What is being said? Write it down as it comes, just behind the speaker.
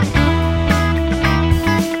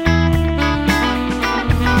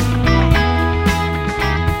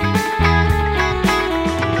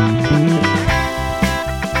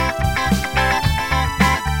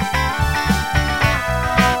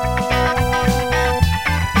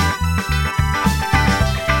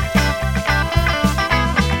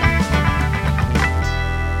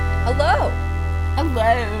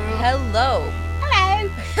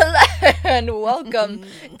and welcome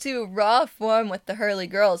to Raw Form with the Hurley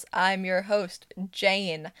Girls. I'm your host,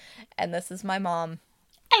 Jane, and this is my mom.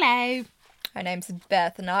 Hello. Her name's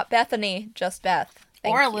Beth, not Bethany, just Beth.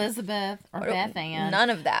 Thank or you. Elizabeth, or Beth Ann. None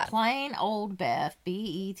of that. Plain old Beth,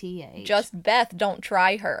 B-E-T-H. Just Beth, don't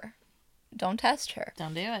try her. Don't test her.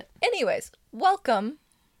 Don't do it. Anyways, welcome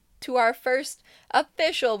to our first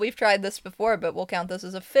official, we've tried this before, but we'll count this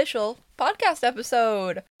as official podcast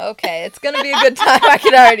episode. Okay, it's going to be a good time, I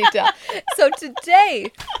can already tell. So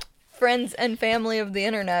today, friends and family of the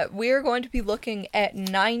internet, we are going to be looking at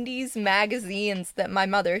 90s magazines that my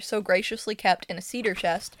mother so graciously kept in a cedar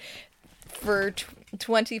chest for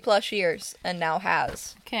 20 plus years and now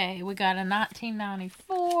has. Okay, we got a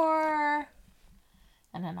 1994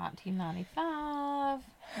 and a 1995.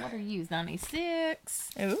 What are you,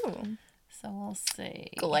 96? Ooh. So we'll see.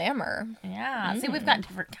 Glamour. Yeah. See, we've got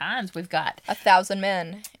different kinds. We've got 1,000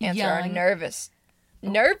 men answer our Young.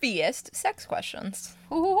 nerviest sex questions.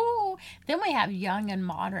 Ooh. Then we have young and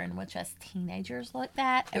modern, which us teenagers looked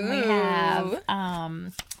at. And we Ooh. have, I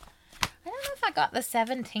don't know if I got the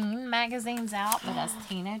 17 magazines out, but us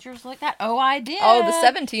teenagers looked at. Oh, I did. Oh, the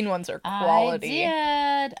 17 ones are quality.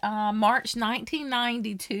 I did. March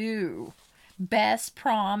 1992. Best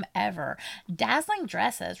prom ever. Dazzling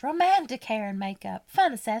dresses, romantic hair and makeup,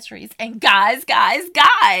 fun accessories, and guys. I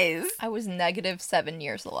was -7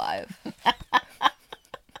 years alive.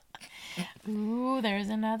 Ooh, there's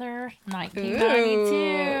another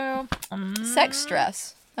 1992. Sex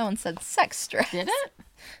stress. That one said sex stress. Did it?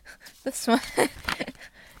 This one.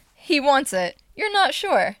 He wants it. You're not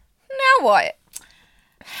sure. Now what?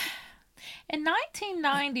 In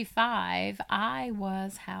 1995, I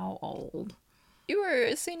was how old? You were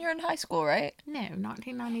a senior in high school, right? No,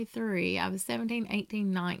 1993. I was 17,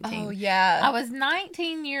 18, 19. Oh, yeah. I was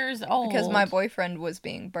 19 years old. Because my boyfriend was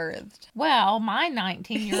being birthed. Well, my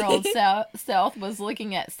 19-year-old self was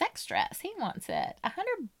looking at sex dress. He wants it.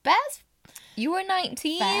 100 best You were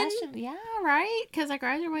 19? fashion. Yeah, right? Because I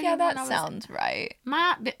graduated Yeah, that when I was... sounds right.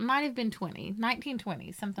 Might have been 20.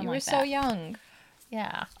 1920, something You like were that. so young.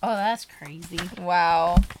 Yeah. Oh, that's crazy.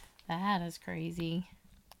 Wow. That is crazy.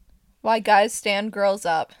 Why guys stand girls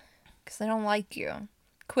up? Because they don't like you.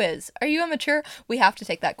 Quiz. Are you immature? We have to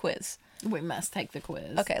take that quiz. We must take the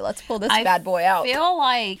quiz. Okay, let's pull this I bad boy out. feel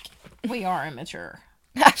like we are immature.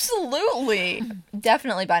 Absolutely.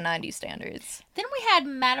 Definitely by 90 standards. Then we had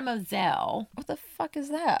Mademoiselle. What the fuck is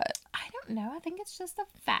that? I don't know. I think it's just a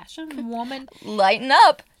fashion woman. Lighten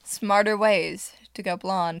up. Smarter ways to go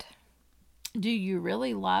blonde. Do you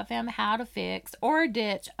really love him? How to fix or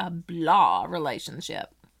ditch a blah relationship?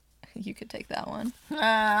 You could take that one.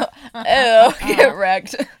 Uh, Oh, get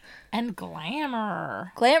wrecked. and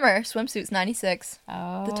glamour. Glamour, swimsuits 96.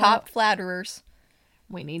 Oh, The top flatterers.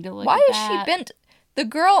 We need to look Why at is she that. bent? The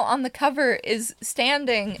girl on the cover is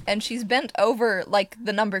standing and she's bent over like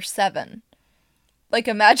the number 7. Like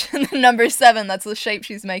imagine the number 7. That's the shape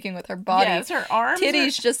she's making with her body. Yes, her arms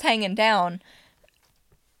Titties just hanging down.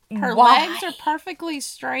 Her Why? legs are perfectly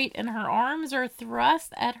straight and her arms are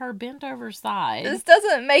thrust at her bent over side. This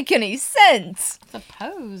doesn't make any sense. It's a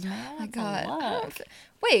pose, man. Oh my It's god. a I look. don't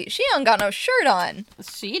Wait, she ain't got no shirt on.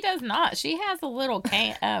 She does not. She has a little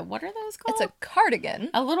what are those called? It's a cardigan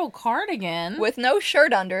a little cardigan. with no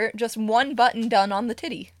shirt under, just one button done on the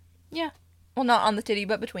titty. Yeah. Well, not on the titty,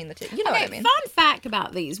 but between the titty. You know Okay, what I mean. fun fact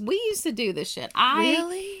about these. We used to do this shit. I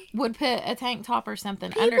Really? would put a tank top or something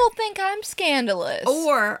People under. think I'm scandalous.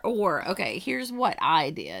 Or, okay, here's what I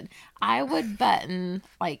did. I would button,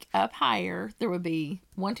 like, up higher. There would be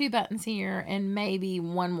 2 buttons here and maybe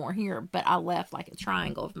one more here. But I left, like, a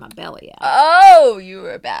triangle of my belly out. Oh, you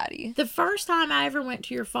were a baddie. The first time I ever went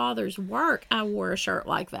to your father's work, I wore a shirt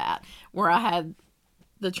like that. Where I had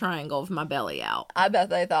the triangle of my belly out. I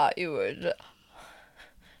bet they thought you would.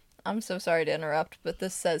 I'm so sorry to interrupt, but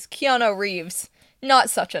this says Keanu Reeves.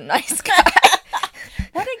 Not such a nice guy.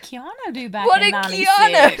 What did Keanu do back What in did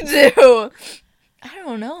 96? Keanu do? I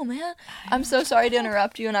don't know, man. I'm so sorry to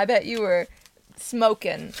interrupt you, and I bet you were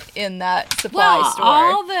smoking in that supply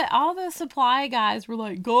store. All the supply guys were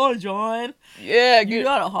like, "God, John, Yeah, you good.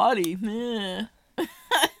 got a hottie." Meh.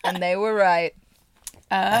 And they were right.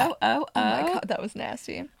 Oh, Oh my god, that was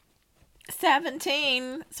nasty.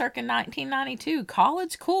 17, circa 1992.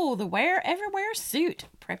 College cool, the wear everywhere suit.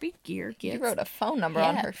 Preppy gear You gets... wrote a phone number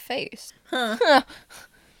on Yeah. her face. Huh.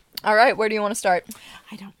 All right, where do you want to start?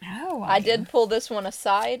 I don't know. I did pull this one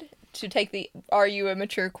aside to take the Are You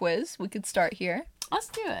Immature quiz. We could start here. Let's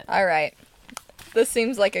do it. All right. This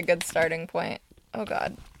seems like a good starting point. Oh,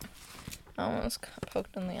 God. almost got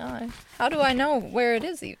poked in the eye. How do I know where it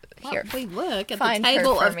is here? Well, we look at Find the her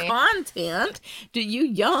table for of me. content. Do you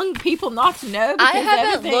young people not know? I Because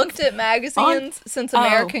haven't everything's looked at magazines since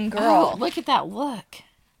American Girl. Oh, look at that look.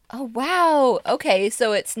 Oh, wow. Okay,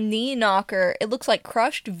 so it's knee knocker. It looks like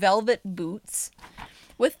crushed velvet boots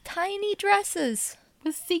with tiny dresses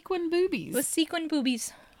With sequin boobies. with sequin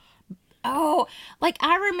boobies. Oh, like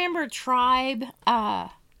I remember Tribe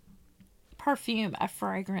perfume, a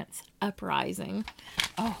fragrance uprising.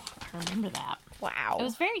 Oh, I remember that. Wow. It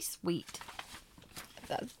was very sweet.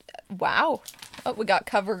 Wow. Oh, we got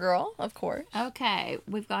CoverGirl, of course. Okay,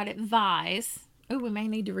 we've got it Vice. Oh, we may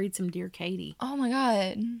need to read some Dear Katie. Oh my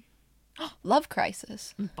god. Love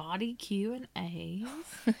Crisis. Body Q and A's.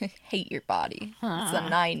 Hate your body. It's the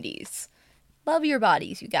 90s. Love your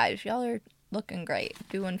bodies, you guys. Y'all are looking great.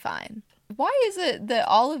 Doing fine. Why is it that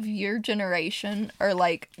all of your generation are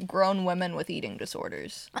like grown women with eating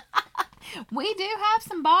disorders? We do have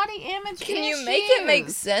some body image Can you issues. make it make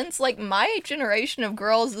sense? Like, my generation of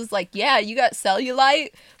girls is like, yeah, you got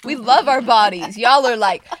cellulite. We love our bodies. Y'all are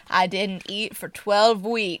like, I didn't eat for 12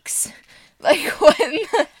 weeks. Like, what in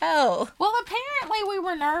the hell? Well, apparently we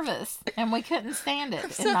were nervous and we couldn't stand it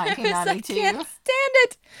in So nervous, 1992. I can't stand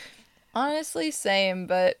it. Honestly, same,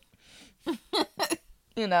 but,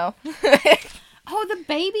 you know. Oh, the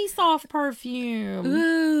Baby Soft perfume.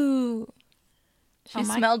 Ooh. She Oh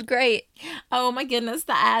my- smelled great. Oh my goodness,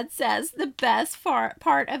 the ad says the best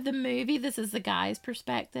part of the movie, this is the guy's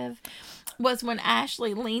perspective, was when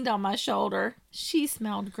Ashley leaned on my shoulder. She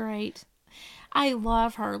smelled great. I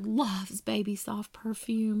love her. Loves Baby Soft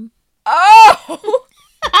perfume. Oh!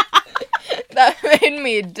 That made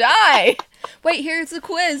me die. Wait, here's the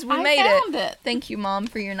quiz. We made I found it. Thank you, Mom,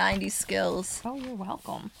 for your 90s skills. Oh, you're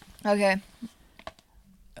welcome. Okay.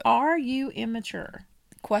 Are you immature?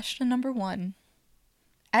 Question number 1.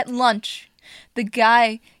 At lunch, the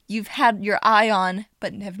guy you've had your eye on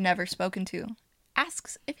but have never spoken to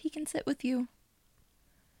asks if he can sit with you.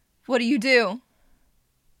 What do?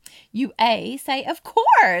 You A, say of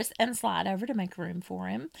course and slide over to make room for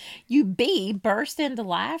him. You B, burst into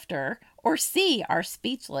laughter. Or C, are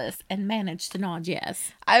speechless and manage to nod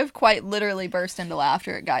yes. I've quite literally burst into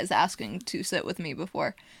laughter at guys asking to sit with me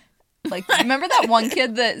before. Like, remember that one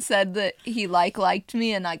kid that said that he liked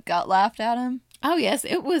me and I got laughed at him? Oh, yes,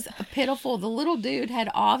 it was pitiful. The little dude had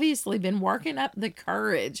obviously been working up the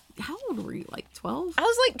courage. How old were you, like 12? I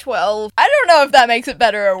was like 12. I don't know if that makes it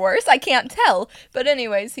better or worse. I can't tell. But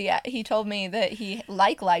anyways, he told me that he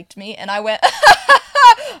liked me, and I went,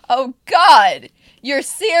 oh God, you're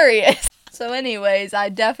serious. So anyways, I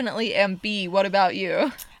definitely am B. What about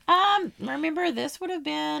you? Remember, this would have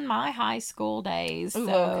been my high school days. Ooh,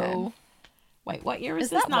 So, okay. Wait, what year was Is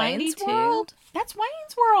this? that Wayne's 92? World? That's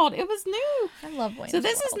Wayne's World. It was new. I love Wayne's So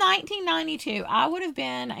this is World. 1992. I would have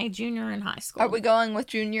been a junior in high school. Are we going with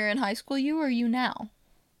junior in high school you or you now?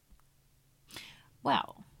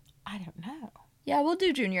 Well, I don't know. Yeah, we'll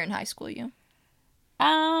do junior in high school you.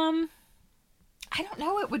 I don't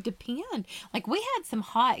know. It would depend. Like, we had some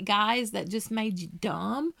hot guys that just made you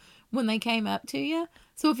dumb when they came up to you.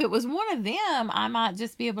 So if it was one of them, I might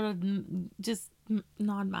just be able to just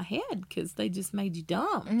nod my head because they just made you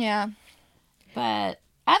dumb. Yeah. But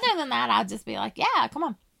other than that, I'd just be like, yeah, come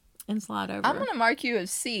on, and slide over. I'm going to mark you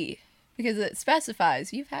as C because it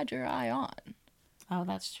specifies you've had your eye on. Oh,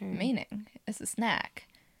 that's true. Meaning, it's a snack.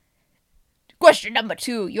 Question number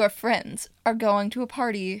 2. Your friends are going to a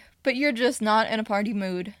party, but you're just not in a party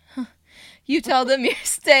mood. You tell them you're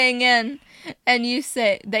staying in, and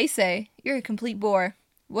they say you're a complete bore.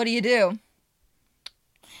 What do?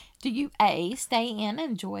 Do you A, stay in and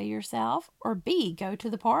enjoy yourself, or B, go to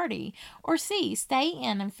the party, or C, stay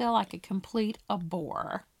in and feel like a complete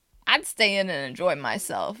bore? I'd stay in and enjoy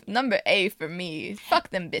myself. Number A for me.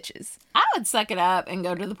 Fuck them bitches. I would suck it up and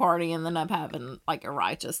go to the party and end up having like a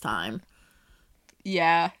righteous time.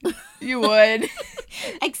 Yeah, you would.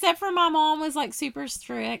 Except for my mom was like super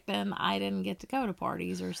strict and I didn't get to go to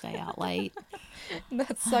parties or stay out late.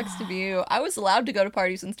 That sucks to be you. I was allowed to go to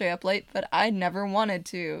parties and stay up late, but I never wanted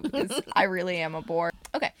to because I really am a bore.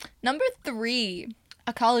 Okay, number 3.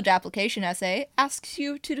 A college application essay asks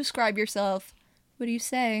you to describe yourself. What do you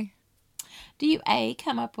say? Do you A,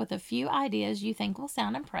 come up with a few ideas you think will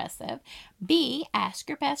sound impressive, B, ask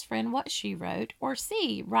your best friend what she wrote, or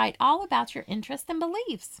C, write all about your interests and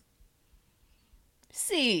beliefs?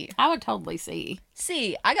 C. I would totally C.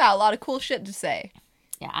 C. I got a lot of cool shit to say.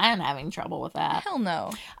 Yeah, I am having trouble with that. Hell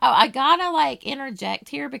no. Oh, I gotta like interject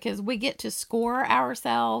here because we get to score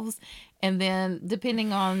ourselves, and then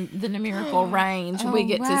depending on the numerical range, we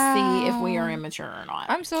get to see if we are immature or not.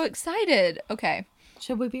 I'm so excited. Okay.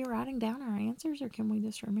 Should we be writing down our answers, or can we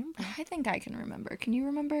just remember? I think I can remember. Can you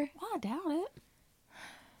remember? Well, I doubt it.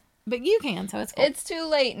 But you can, so it's cool. It's too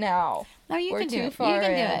late now. No, you We're can do too it. far You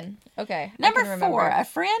can do in. it. Okay. Number I can remember. 4, a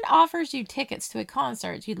friend offers you tickets to a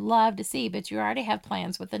concert you'd love to see, but you already have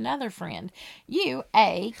plans with another friend. You,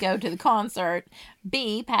 A, go to the concert,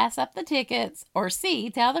 B, pass up the tickets, or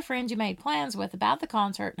C, tell the friend you made plans with about the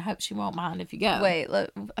concert and hope she won't mind if you go. Wait,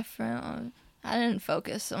 look, a friend. I didn't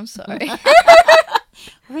focus. I'm sorry.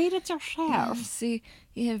 Read it yourself. See,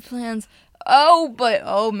 you have plans.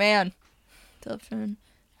 Oh man. Tell a friend.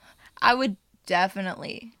 I would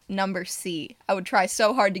definitely number C. I would try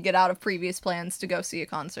so hard to get out of previous plans to go see a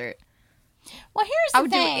concert. Well, here's the I would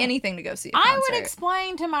thing. do anything to go see a concert. I would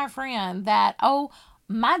explain to my friend that,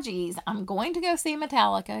 my geez, I'm going to go see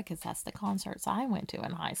Metallica because that's the concerts I went to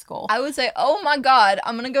in high school. I would say, oh my god,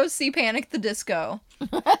 I'm going to go see Panic! The Disco.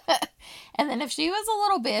 And then if she was a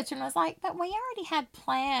little bitch and was like, but we already had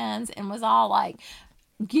plans, and was all like,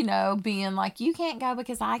 being like, you can't go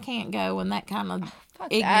because I can't go, and that kind of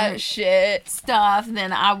Fuck ignorant that shit. stuff,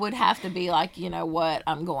 then I would have to be like, you know what,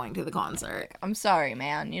 I'm going to the concert. I'm sorry,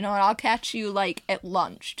 man. You know what? I'll catch you, at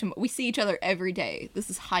lunch. We see each other every day.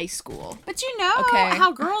 This is high school. But you know Okay.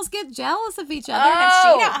 how girls get jealous of each other, and if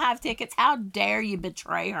Oh. she don't have tickets, how dare you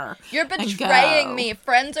betray her? You're and betraying go. me.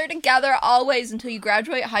 Friends are together always until you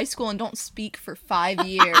graduate high school and don't speak for 5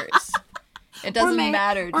 years. It doesn't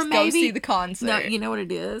matter. Just go see the concert. No, you know what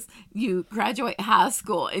it is? You graduate high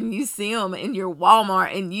school and you see them in your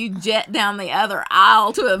Walmart and you jet down the other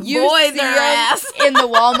aisle to avoid You see their 'em ass. in the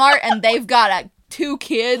Walmart and they've got 2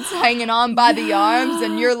 kids hanging on by the arms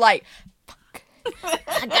and you're like, fuck,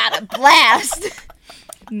 I got a blast.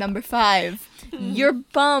 Number 5, you're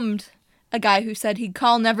bummed. A guy who said he'd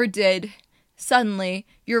call never did. Suddenly,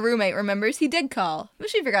 your roommate remembers he did call,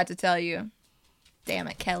 but she forgot to tell you. Damn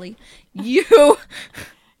it, Kelly.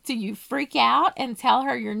 Do you freak out and tell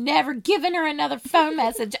her you're never giving her another phone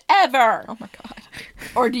message ever? Oh my god.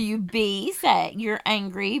 Or do you B, say you're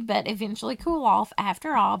angry but eventually cool off?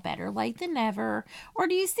 After all, better late than never. Or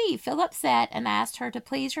do you C, feel upset and ask her to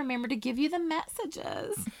please remember to give you the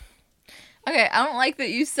messages? Okay, I don't like that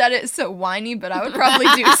you said it so whiny, but I would probably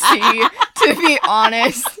do C, to be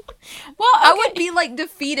honest. Well, okay. I would be,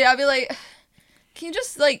 defeated. I'd be like, can you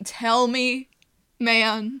just, tell me,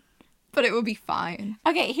 man? But it would be fine.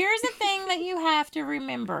 Okay, here's the thing that you have to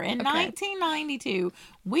remember. In 1992,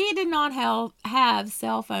 we did not have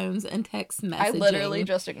cell phones and text messaging. I literally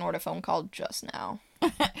just ignored a phone call just now.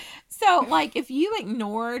 So, if you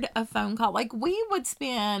ignored a phone call, we would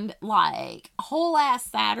spend, whole ass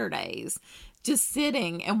Saturdays just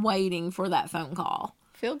sitting and waiting for that phone call.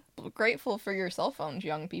 Feel grateful for your cell phones,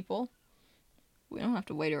 young people. We don't have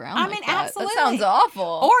to wait around that. Absolutely. That sounds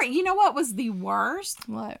awful. Or, you know what was the worst?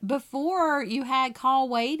 What? Before you had call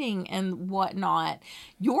waiting and whatnot,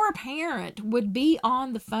 your parent would be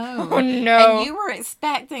on the phone. Oh, no. And you were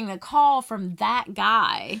expecting a call from that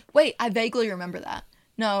guy. Wait, I vaguely remember that.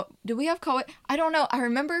 No, did we have call? I don't know. I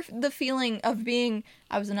remember the feeling of I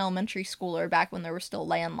was an elementary schooler back when there were still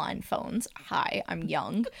landline phones. Hi, I'm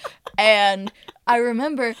young. And I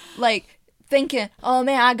remember, thinking, oh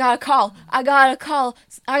man, I gotta call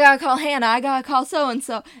Hannah, I gotta call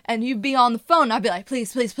so-and-so, and you'd be on the phone, I'd be like,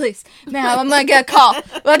 please, man, I'm gonna get a call.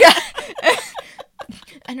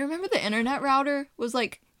 And remember the internet router was,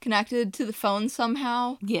 connected to the phone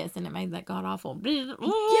somehow? Yes, and it made that god-awful... Yeah,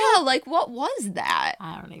 what was that?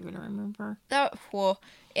 I don't even remember.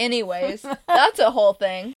 Anyways, that's a whole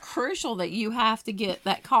thing. Crucial that you have to get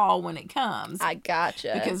that call when it comes. I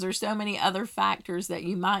gotcha. Because there's so many other factors that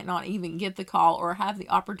you might not even get the call or have the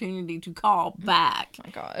opportunity to call back. Oh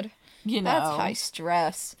my god. That's high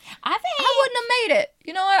stress. I think I wouldn't have made it.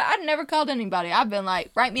 You know what? I'd never called anybody. I've been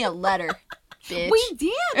like, write me a letter, bitch. We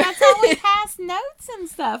did. That's how we passed notes and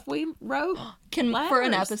stuff. We wrote For an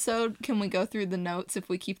letters. episode, can we go through the notes if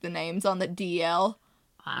we keep the names on the DL?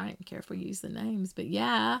 I don't care if we use the names, but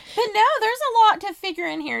yeah. But no, there's a lot to figure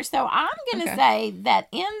in here. So I'm going to say that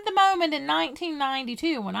in the moment in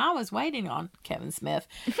 1992 when I was waiting on Kevin Smith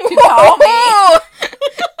to call me.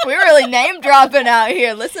 We're really name dropping out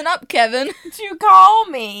here. Listen up, Kevin. To call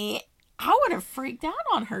me, I would have freaked out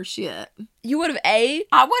on her shit. You would have I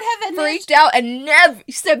would have freaked out and never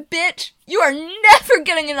said, bitch, you are never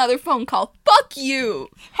getting another phone call. Fuck you.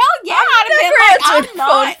 Hell yeah, I'd have never been like, answered I'm the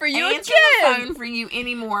not phone for you answering again. the phone for you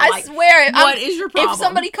anymore. I swear. What is your problem? If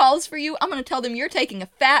somebody calls for you, I'm going to tell them you're taking a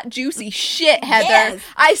fat, juicy shit, Heather. Yes.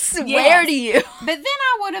 I swear to you. But then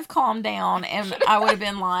I would have calmed down and I would have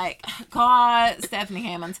been like, God, Stephanie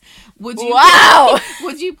Hammonds, would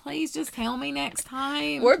you please just tell me next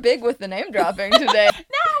time? We're big with the name dropping today.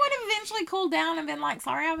 No, I would have eventually cooled down and been like,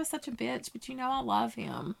 sorry I was such a bitch, but I love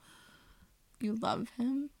him. You love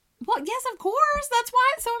him? Well, yes, of course. That's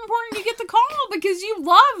why it's so important you get the call, because you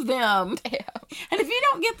love them. Damn. And if you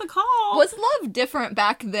don't get the call... Was love different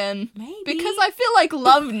back then? Maybe. Because I feel like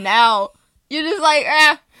love now, you're just like,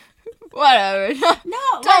 whatever.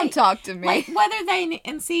 No, Don't talk to me. Like, whether they...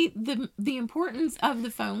 And see, the importance of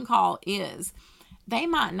the phone call is they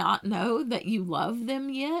might not know that you love them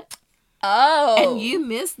yet. Oh. And you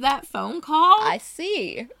missed that phone call. I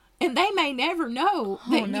see. And they may never know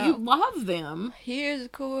that you love them. Here's a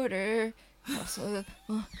quarter.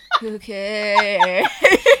 Who cares?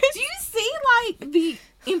 Do you see, like, the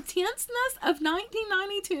intenseness of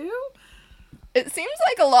 1992? It seems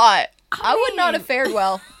like a lot. I would not have fared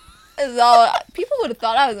well. People would have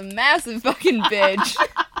thought I was a massive fucking bitch.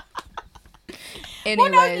 Anyways.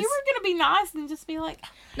 Well, no, you were going to be nice and just be like...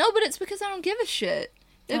 No, but it's because I don't give a shit.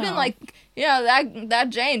 They've been like, that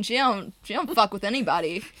Jane, she don't fuck with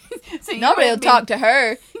anybody. So nobody will talk to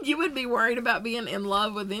her. You would be worried about being in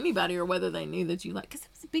love with anybody, or whether they knew that you liked, because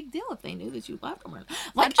it was a big deal if they knew that you loved them.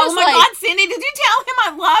 Like, oh my God, Cindy, did you tell him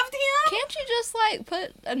I loved him? Can't you just, like,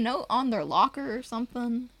 put a note on their locker or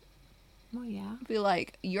something? Well, yeah. Be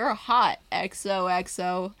like, you're hot,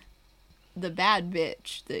 XOXO, the bad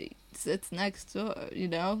bitch that sits next to,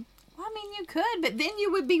 I mean, you could, but then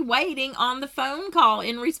you would be waiting on the phone call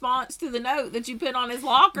in response to the note that you put on his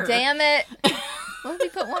locker. Damn it. What if you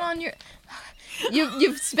put one on your...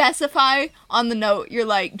 You specify on the note, you're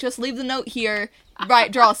like, just leave the note here,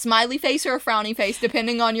 right, draw a smiley face or a frowny face,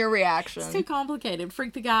 depending on your reaction. It's too complicated.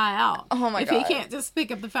 Freak the guy out. Oh my God. If he can't just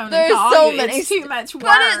pick up the phone There's and call so you, many it's too much work.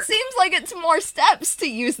 But it seems like it's more steps to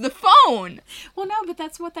use the phone. Well, no, but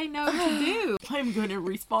that's what they know to do. I'm going to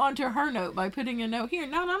respond to her note by putting a note here.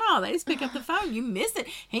 No. They just pick up the phone. You miss it.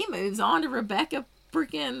 He moves on to Rebecca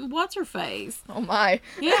freaking what's-her-face. Oh, my.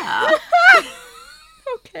 Yeah.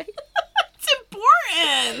 Okay. It's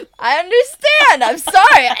important. I understand. I'm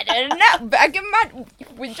sorry. I didn't know. Back in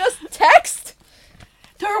we just text.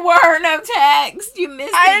 There were no texts. You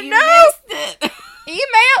missed it. I know. You missed it.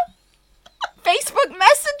 Email. Facebook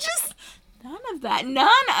messages. None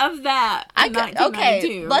of that.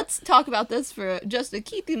 Okay, let's talk about this for just a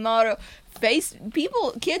keep the motto.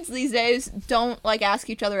 Kids these days don't like ask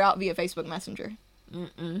each other out via Facebook Messenger.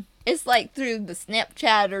 Mm-mm. It's like through the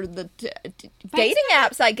Snapchat or the dating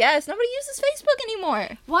apps, I guess. Nobody uses Facebook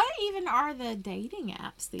anymore. What even are the dating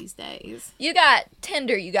apps these days? You got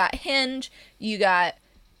Tinder, you got Hinge, you got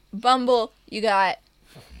Bumble, you got...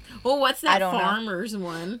 Well, what's that Farmers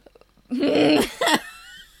one? I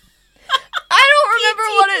don't remember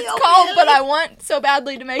what it's called, but I want so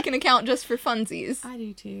badly to make an account just for funsies. I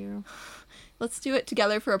do too. Let's do it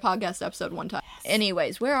together for a podcast episode one time. Yes.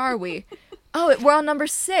 Anyways, where are we? Oh, we're on number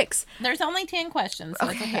 6. There's only 10 questions. So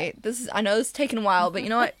okay. I know this is taking a while, but you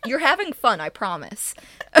know what? You're having fun, I promise.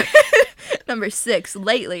 Number 6.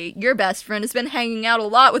 Lately, your best friend has been hanging out a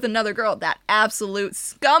lot with another girl, that absolute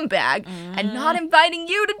scumbag, and not inviting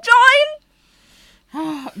you to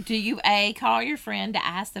join? Do you A, call your friend to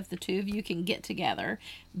ask if the two of you can get together?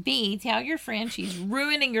 B, tell your friend she's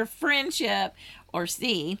ruining your friendship? Or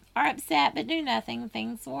C, are upset but do nothing.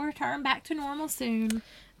 Things will return back to normal soon.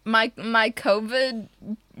 My COVID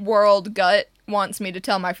world gut wants me to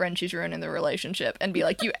tell my friend she's ruining the relationship and be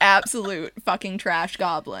like, you absolute fucking trash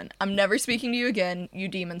goblin. I'm never speaking to you again, you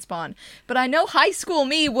demon spawn. But I know high school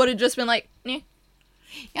me would have just been like, eh.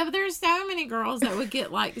 Yeah, but there's so many girls that would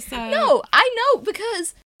get like so... No, I know,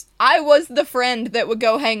 because I was the friend that would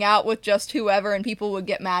go hang out with just whoever and people would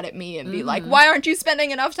get mad at me and be like, why aren't you spending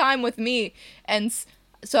enough time with me? And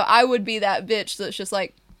so I would be that bitch that's just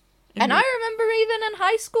like... And I remember even in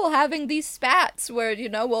high school having these spats where,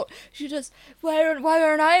 she just, why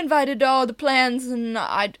aren't I invited to all the plans? And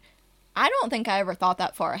I don't think I ever thought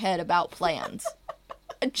that far ahead about plans.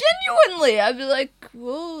 Genuinely, I'd be like,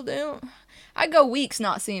 well, I go weeks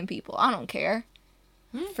not seeing people. I don't care.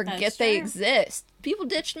 Forget they exist. People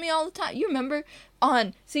ditched me all the time. You remember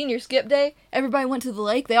on senior skip day, everybody went to the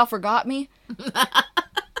lake. They all forgot me. I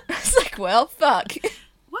was like, well, fuck.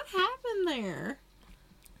 What happened there?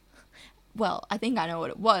 Well, I think I know what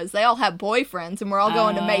it was. They all had boyfriends and we're all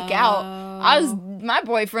going to make out. My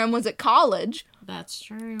boyfriend was at college. That's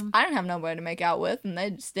true. I didn't have nobody to make out with, and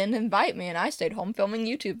they just didn't invite me, and I stayed home filming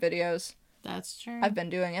YouTube videos. That's true. I've been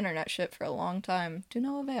doing internet shit for a long time. To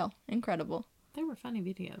no avail. Incredible. They were funny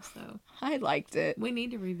videos, though. I liked it. We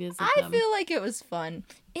need to revisit them. I feel like it was fun.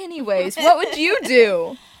 Anyways, what would you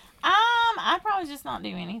do? I'd probably just not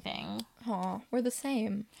do anything. Aw, we're the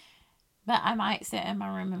same. But I might sit in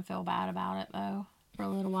my room and feel bad about it, though. for a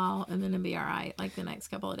little while, and then it'll be all right, like the next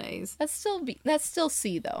couple of days. That's still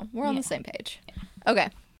C, though. We're on the same page. Okay.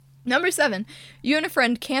 Number 7. You and a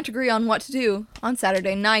friend can't agree on what to do on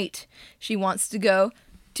Saturday night. She wants to go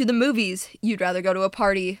to the movies. You'd rather go to a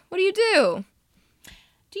party. What do you do?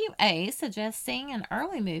 Do you A, suggest seeing an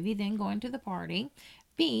early movie, then going to the party?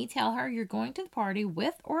 B, tell her you're going to the party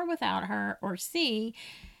with or without her? Or C,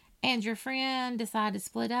 and your friend decide to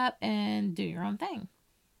split up and do your own thing?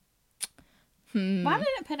 Why did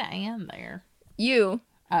it put an and there? You.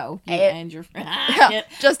 Oh, you and your friend.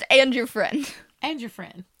 Just and your friend. And your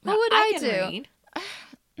friend. What would I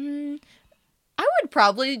do? I would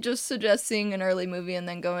probably just suggest seeing an early movie and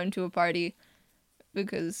then going to a party,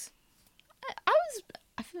 because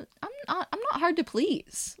I'm not hard to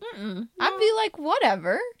please. No. I'd be like,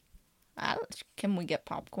 whatever. Can we get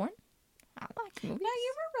popcorn? I like movies. No,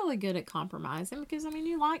 you were really good at compromising because, I mean,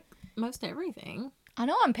 you like most everything. I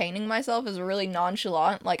know I'm painting myself as a really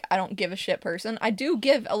nonchalant, like, I don't give a shit person. I do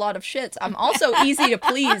give a lot of shits. I'm also easy to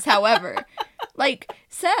please, however. Like,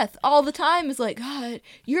 Seth all the time is like, God,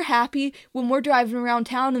 you're happy when we're driving around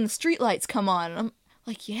town and the streetlights come on. And I'm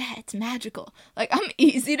like, yeah, it's magical. Like, I'm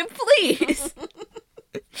easy to please.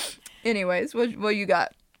 Anyways, what you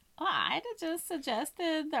got? Well, I'd have just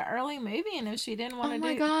suggested the early movie, and if she didn't want to Oh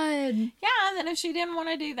my God. Yeah, then if she didn't want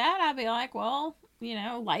to do that, I'd be like, well, you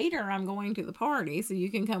know, later I'm going to the party, so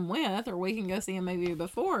you can come with, or we can go see a movie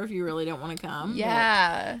before if you really don't want to come.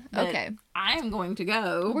 Yeah. But okay. I am going to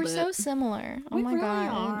go. We're so similar. Oh we my really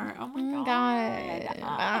God. are. Oh my God.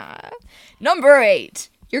 God. Number 8.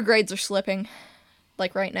 Your grades are slipping.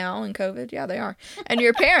 Like right now in COVID. Yeah, they are. And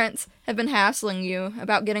your parents have been hassling you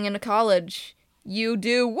about getting into college. You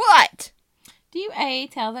do what? Do you A,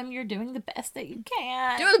 tell them you're doing the best that you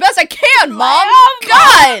can? Doing the best I can, Mom. Oh,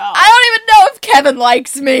 God, Mom. I don't even know if Kevin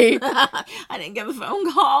likes me. I didn't get a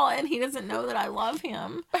phone call, and he doesn't know that I love him.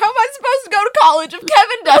 How am I supposed to go to college if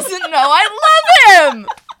Kevin doesn't know I love him?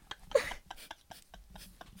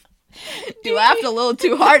 You laughed a little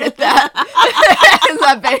too hard at that. Is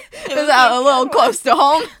that a little close to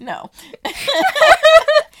home? No.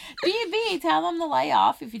 Do you B, tell them to lay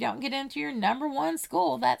off if you don't get into your number 1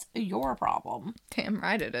 school? That's your problem. Damn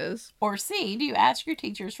right it is. Or C, do you ask your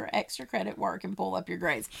teachers for extra credit work and pull up your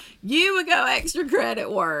grades? You would go extra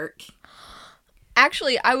credit work.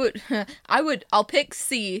 Actually, I'll pick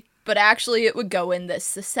C, but actually it would go in this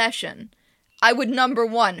secession. I would, number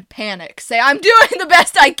 1, panic. Say, I'm doing the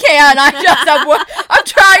best I can. I'm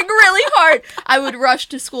trying really hard. I would rush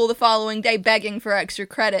to school the following day begging for extra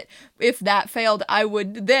credit. If that failed, I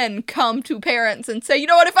would then come to parents and say, you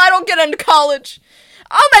know what, if I don't get into college,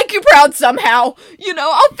 I'll make you proud somehow. You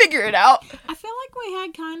know, I'll figure it out. I feel like we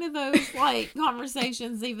had kind of those, like,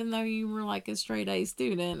 conversations, even though you were, like, a straight A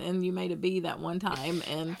student and you made a B that one time.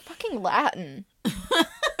 And fucking Latin.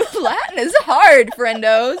 Latin is hard,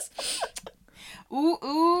 friendos.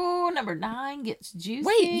 Ooh, number 9 gets juicy.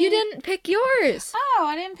 Wait, you didn't pick yours. Oh,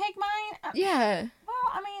 I didn't pick mine? Yeah.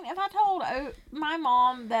 Well, I mean, if I told my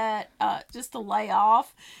mom that just to lay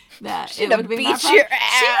off, that She'd it would have be beat my your problem,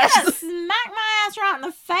 ass. she'd have smacked my ass right in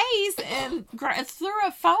the face and threw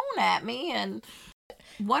a phone at me. And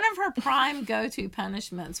one of her prime go-to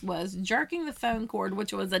punishments was jerking the phone cord,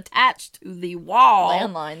 which was attached to the wall.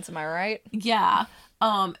 Landlines, am I right? Yeah.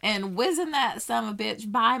 And whizzing that son of a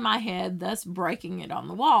bitch by my head, thus breaking it on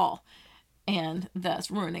the wall. And thus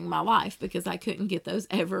ruining my life because I couldn't get those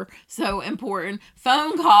ever so important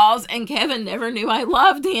phone calls. And Kevin never knew I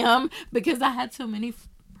loved him because I had so many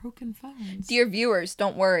broken phones. Dear viewers,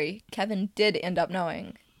 don't worry. Kevin did end up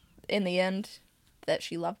knowing, in the end, that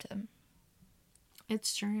she loved him.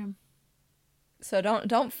 It's true. So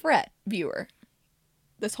don't fret, viewer.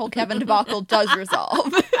 This whole Kevin debacle does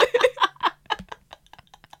resolve.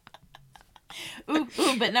 Ooh,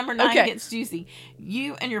 but number 9 gets juicy.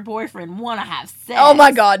 You and your boyfriend want to have sex. Oh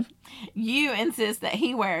my God. You insist that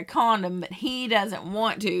he wear a condom, but he doesn't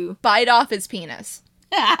want to. Bite off his penis.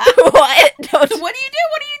 What? What? What do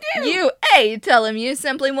you do? You A, tell him you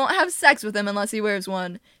simply won't have sex with him unless he wears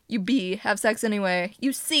one. You B, have sex anyway.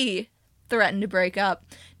 You C, threaten to break up.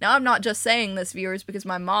 Now, I'm not just saying this, viewers, because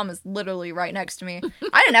my mom is literally right next to me.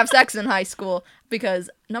 I didn't have sex in high school because,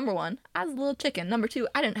 number 1, I was a little chicken. Number 2,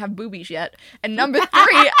 I didn't have boobies yet. And number 3,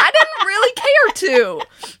 I didn't really care to.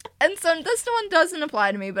 And so this one doesn't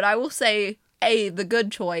apply to me, but I will say A, the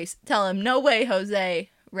good choice. Tell him, no way, Jose.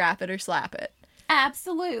 Wrap it or slap it.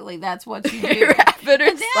 Absolutely, that's what you do. Wrap it or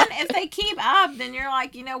And slap then if they keep up, then you're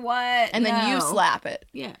like, you know what? And then you No. slap it.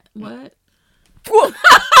 Yeah. What?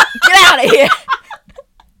 Get out of here.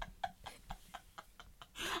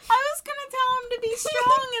 I was gonna tell them to be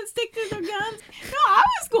strong and stick to their guns. No, I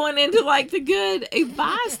was going into like the good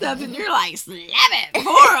advice stuff, and you're like, slap it for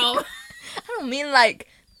them. I don't mean like,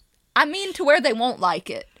 I mean to where they won't like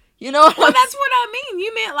it. You know? Well, that's what I mean.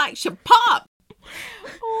 You meant like shapop.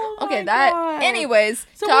 Oh Okay, my God. Anyways,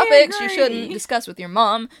 So we topics you agree. shouldn't discuss with your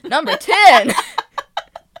mom. Number 10.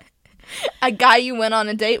 A guy you went on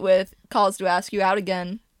a date with calls to ask you out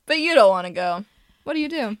again, but you don't want to go. What do? You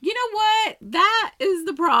know what? That is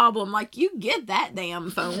the problem. Like, you get that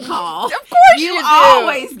damn phone call. Of course you do.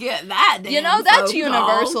 always get that damn You know, that's phone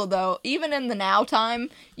universal call. though. Even in the now time,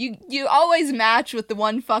 you always match with the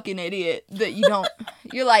one fucking idiot that you don't.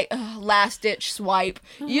 You're like, last ditch swipe.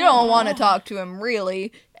 You don't want to talk to him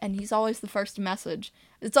really, and he's always the first to message.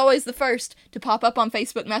 It's always the first to pop up on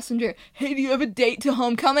Facebook Messenger. Hey, do you have a date to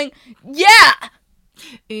homecoming? Yeah.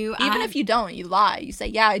 Ooh, Even if you don't, you lie. You say,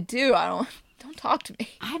 yeah, I do. Don't talk to me.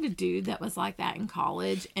 I had a dude that was like that in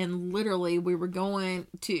college, and literally we were going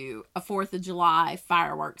to a 4th of July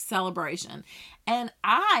fireworks celebration, and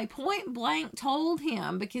I point blank told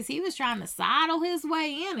him, because he was trying to sidle his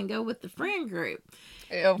way in and go with the friend group.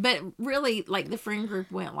 Ew. But really, like, the friend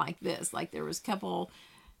group went like this. Like, there was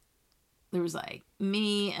like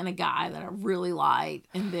me and a guy that I really liked,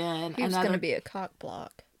 and then He was another going to be a cock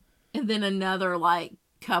block. and then another like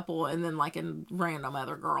couple, and then like a random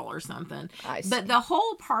other girl or something. I see. But the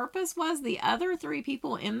whole purpose was the other 3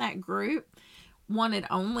 people in that group wanted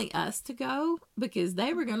only us to go, because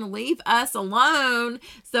they were going to leave us alone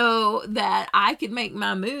so that I could make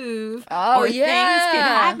my move, Oh, or yeah. things could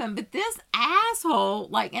happen. But this asshole,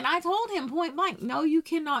 like, and I told him point blank, no, you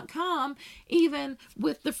cannot come, even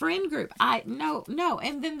with the friend group. No.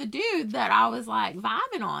 And then the dude that I was like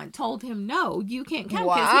vibing on told him, no, you can't come,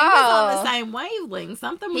 because he was on the Wow. same wavelength.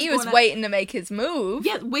 Something was He was gonna- waiting to make his move.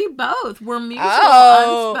 Yeah, we both were mutual,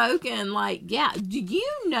 Oh. unspoken. Like, yeah. Do you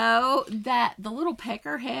know that the little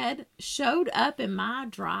peckerhead showed up in my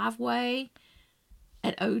driveway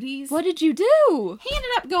at Odie's? What did you do? He ended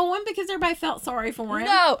up going because everybody felt sorry for him.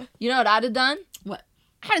 No. You know what I'd have done? What?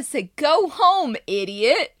 I'd have said, go home,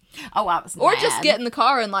 idiot. Oh, I was Or mad. just get in the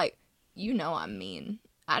car and like, you know I'm mean.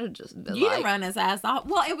 I'd have just been You like, didn't run his ass off.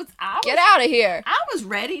 Well, get out of here. I was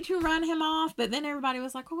ready to run him off, but then everybody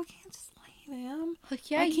was like, "Oh, we can't just leave him. Like,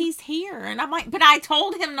 yeah, Like, he's here." And I'm like, "But I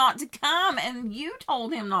told him not to come, and you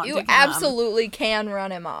told him not to you come." absolutely can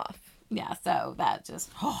run him off. Yeah. So that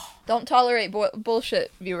just. Don't tolerate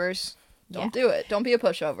bullshit, viewers. Don't do it. Don't be a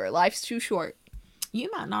pushover. Life's too short. You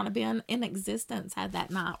might not have been in existence had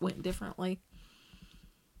that night went differently.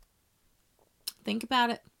 Think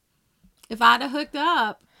about it. If I'd have hooked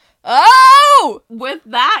up Oh! with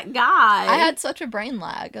that guy, I had such a brain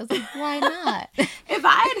lag. I was like, why not? if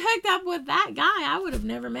I had hooked up with that guy, I would have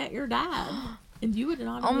never met your dad, and you would have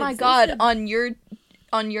not. Oh have my existed. God.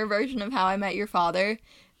 On your version of How I Met Your Father,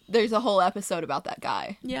 there's a whole episode about that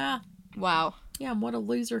guy. Yeah, Wow. yeah, and what a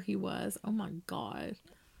loser he was. Oh my God.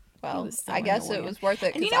 Well, was so I guess it annoying. was worth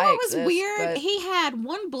it. And you 'cause know I what was exist, weird? but- He had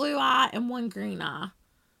one blue eye and one green eye,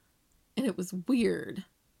 and it was weird.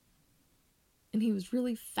 And he was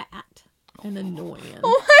really fat and annoying.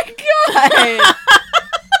 Oh my God.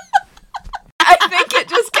 I think it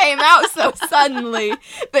just came out so suddenly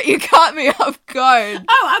that you caught me off guard.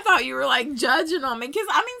 Oh, I thought you were like judging on me, because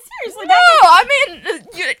I mean, seriously, No, I mean,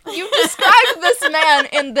 you described this man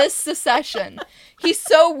in this succession. He's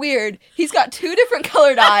so weird. He's got 2 different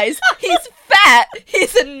colored eyes. He's fat.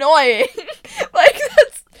 He's annoying. Like,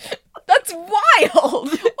 that's wild. why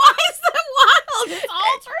is that wild? It's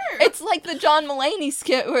all true. It's like the John Mulaney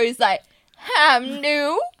skit where he's like, I'm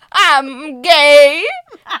new, I'm gay,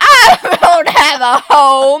 I don't have a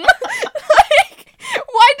home. Like,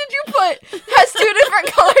 why did you put has 2 different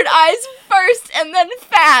colored eyes first and then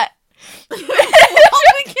fat? Well,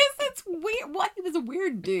 because it's weird. Well, he was a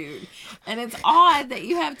weird dude, and it's odd that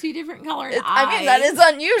you have 2 different colored eyes. I mean, that is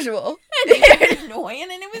unusual. And he was annoying,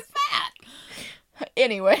 and it was fat.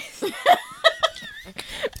 Anyways.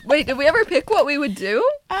 Wait, did we ever pick what we would do?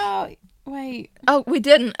 Oh, wait. Oh, we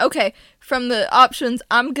didn't. Okay. From the options,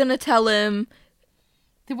 I'm gonna tell him,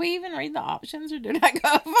 Did we even read the options, or did I go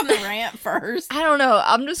off on the rant first? I don't know.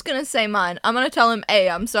 I'm just gonna say mine. I'm gonna tell him, A,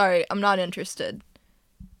 I'm sorry, I'm not interested.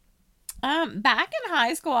 Back in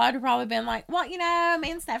high school, I'd have probably been like, well, you know,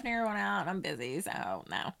 me and Stephanie are going out, and I'm busy, so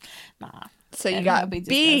no, nah. So you And got Hubby just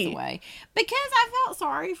B. goes away. Because I felt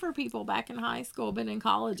sorry for people back in high school, but in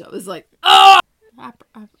college, I was like, oh,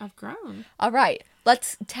 I've grown. All right,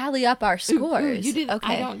 let's tally up our scores. Ooh, you do.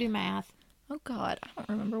 Okay. I don't do math. Oh God, I don't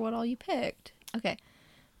remember what all you picked. Okay,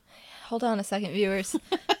 hold on a second, viewers.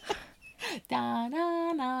 Da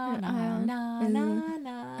na na na na na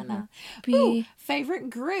na na. be... Favorite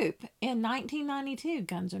group in 1992.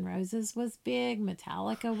 Guns N' Roses was big.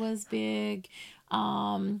 Metallica was big.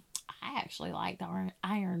 I actually liked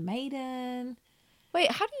Iron Maiden.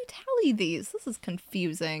 Wait, how do you tally these? This is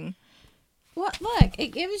confusing. Well, look, it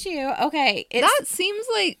gives you... Okay, that seems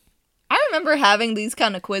like... I remember having these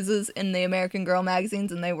kind of quizzes in the American Girl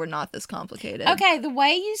magazines, and they were not this complicated. Okay, the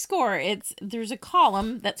way you score, there's a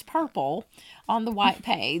column that's purple on the white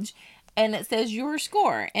page, and it says your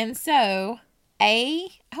score. And so,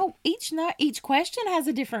 each question has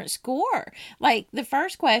a different score. Like, the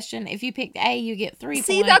first question, if you picked A, you get 3 points.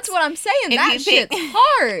 See, that's what I'm saying. That shit's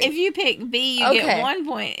hard. If you pick B, you get 1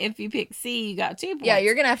 point. If you pick C, you got 2 points. Yeah,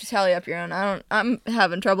 you're going to have to tally up your own. I'm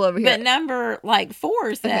having trouble over here. But number,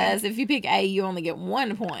 4 says, if you pick A, you only get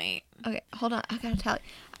 1 point. Okay, hold on. I got to tally.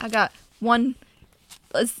 I got 1...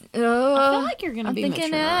 I feel like you're going to be mature.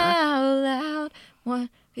 I'm thinking out loud. 1,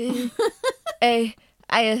 A,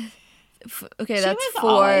 okay, that's 4. She was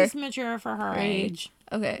always mature for her age.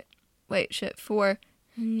 Okay, wait, shit. 4,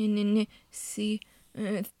 C,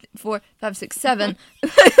 4, 5, 6, 7.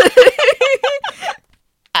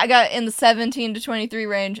 I got in the 17 to 23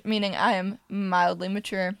 range, meaning I am mildly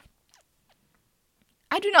mature.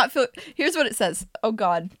 I do not feel... Here's what it says. Oh,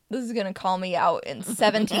 God. This is going to call me out in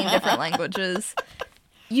 17 different languages.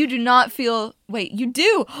 You do not feel... Wait, you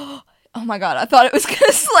do! Oh, my God. I thought it was going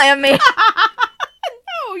to slam me.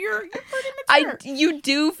 No, you're pretty mature. You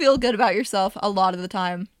do feel good about yourself a lot of the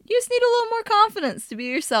time. You just need a little more confidence to be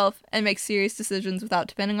yourself and make serious decisions without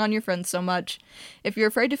depending on your friends so much. If you're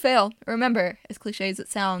afraid to fail, remember, as cliche as it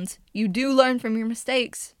sounds, you do learn from your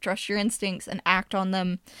mistakes. Trust your instincts and act on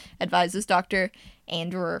them, advises Dr.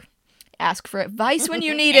 Andrew. Ask for advice when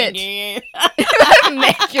you need it.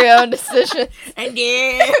 Make your own decisions. Did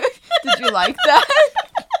you like that?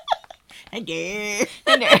 Okay,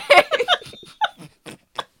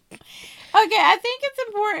 I think it's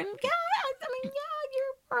important. Yeah,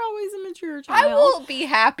 you're always a mature child. I will be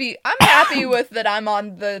happy. I'm happy with that I'm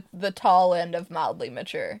on the tall end of mildly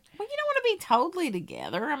mature. Well, you don't want to be totally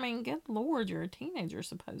together. I mean, good Lord, you're a teenager,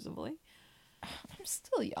 supposedly. I'm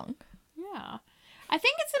still young. Yeah. I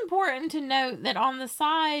think it's important to note that on the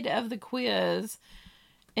side of the quiz,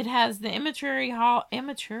 it has the Immaturity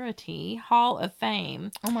Hall of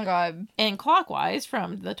Fame. Oh my God. And clockwise,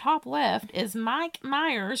 from the top left, is Mike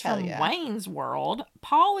Myers from Wayne's World,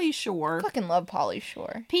 Pauly Shore. I fucking love Pauly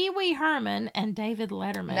Shore. Pee Wee Herman and David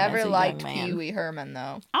Letterman. Never liked Pee Wee Herman,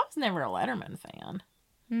 though. I was never a Letterman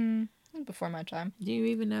fan. Before my time. Do you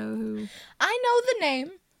even know who? I know the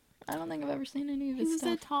name. I don't think I've ever seen any of his stuff.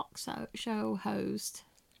 He was a talk show host,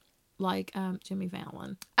 like Jimmy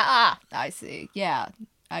Fallon. Ah, I see. Yeah.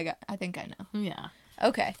 I think I know. Yeah.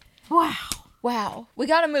 Okay. Wow. We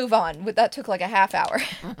gotta move on. That took like a half hour.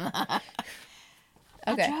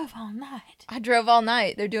 Okay. I drove all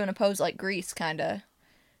night. They're doing a pose like Grease, kinda.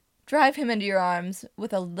 Drive him into your arms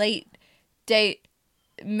with a late date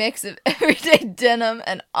mix of everyday denim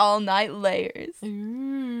and all night layers.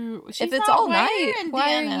 Ooh. If it's all night,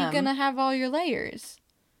 why are you gonna have all your layers?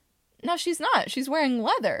 No, she's not. She's wearing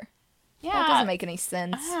leather. Yeah. That doesn't make any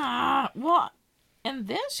sense. Well, and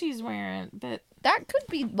this she's wearing, but... That could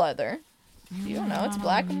be leather. You don't know. It's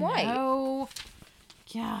black and white. Oh,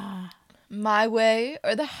 yeah. My way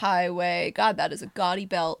or the highway. God, that is a gaudy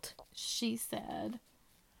belt. She said.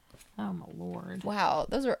 Oh, my Lord. Wow,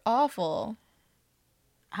 those are awful.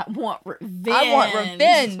 I want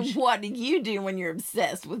revenge. What do you do when you're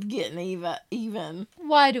obsessed with getting even?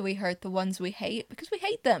 Why do we hurt the ones we hate? Because we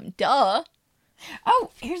hate them. Duh. Oh,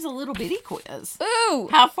 here's a little bitty quiz. Ooh.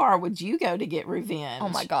 How far would you go to get revenge? Oh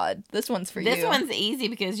my God. This one's for you. This one's easy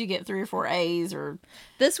because you get 3 or 4 A's or...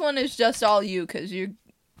 This one is just all you because you're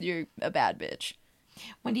a bad bitch.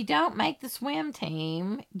 When you don't make the swim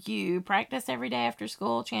team, you practice every day after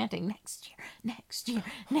school chanting, next year, next year,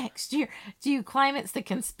 next year. Do you claim it's the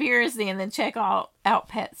conspiracy and then check out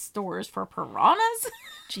pet stores for piranhas?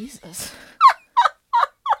 Jesus.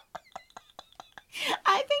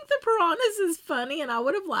 I think the piranhas is funny, and I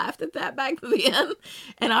would have laughed at that back then.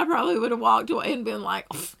 And I probably would have walked away and been like,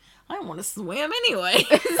 I don't want to swim anyway.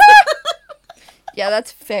 Yeah,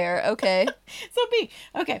 that's fair. Okay. So B.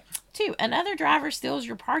 Okay. 2. Another driver steals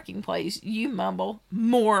your parking place. You mumble,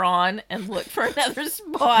 moron, and look for another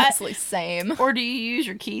spot. Honestly, same. Or do you use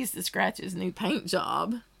your keys to scratch his new paint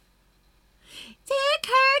job? Take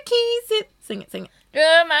her keys. Sing it.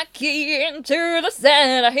 Drive my key into the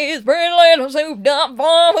side of his pretty little souped up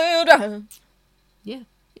four-wheel drive. Yeah.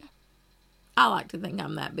 I like to think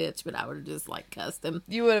I'm that bitch, but I would have just cussed him.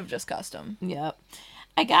 You would have just cussed him. Yep.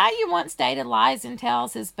 A guy you once dated lies and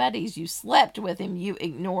tells his buddies you slept with him. You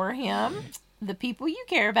ignore him. The people you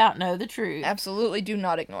care about know the truth. Absolutely do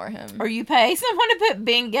not ignore him. Or you pay someone to put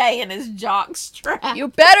Bengay in his jock strap. You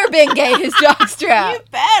better Bengay his jockstrap. You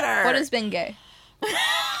better. What is Bengay?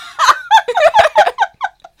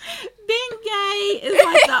 Bengay is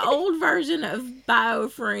like the old version of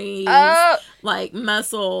Biofreeze. Oh, Like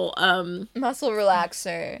muscle, muscle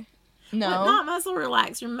relaxer. No. well, not muscle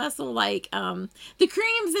relaxer, muscle like, the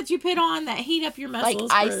creams that you put on that heat up your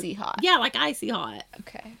muscles. Like icy hot. Yeah, like icy hot.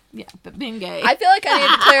 Okay. Yeah, but Bengay. I feel like I need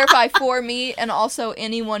to clarify for me and also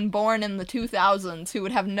anyone born in the 2000s who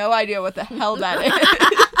would have no idea what the hell that is.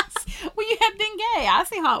 Well, you had Bengay.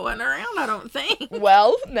 Icy hot wasn't around, I don't think.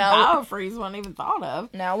 Well, now Biofreeze wasn't even thought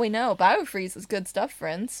of. now we know. Biofreeze is good stuff,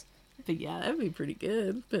 friends. But yeah, that'd be pretty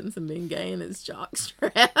good. Putting some Bengay in his jock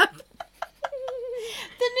strap.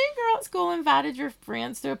 The new girl at school invited your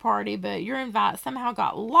friends to a party, but your invite somehow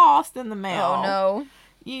got lost in the mail. Oh no.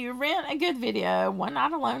 You rent a good video. One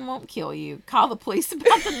night alone won't kill you. Call the police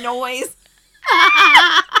about the noise.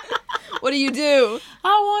 What do you do?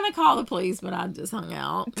 I want to call the police, but I just hung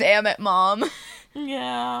out. Damn it, Mom.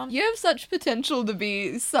 Yeah. You have such potential to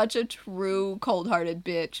be such a true cold-hearted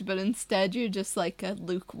bitch, but instead you're just like a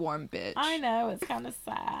lukewarm bitch. I know. It's kind of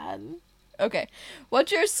sad. Okay.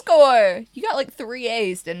 What's your score? You got like 3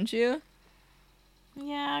 A's, didn't you?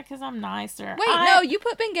 Yeah, because I'm nicer. Wait, no, you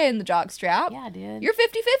put Bengay in the jockstrap. Yeah, I did. You're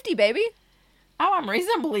 50-50, baby. Oh, I'm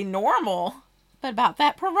reasonably normal. But about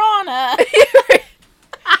that piranha.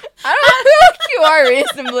 I don't feel like you are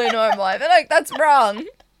reasonably normal. I feel like that's wrong.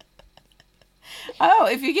 Oh,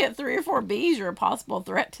 if you get 3 or 4 B's, you're a possible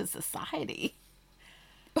threat to society.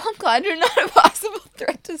 I'm glad you're not a possible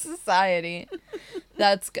threat to society.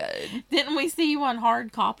 That's good. Didn't we see you on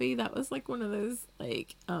Hard Copy? That was like one of those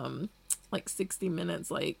like 60 Minutes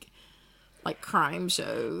like crime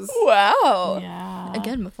shows. Wow. Yeah.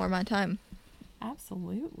 Again, before my time.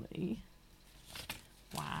 Absolutely.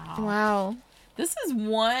 Wow. Wow. This is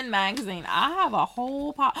one magazine. I have a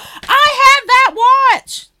whole pile. I have that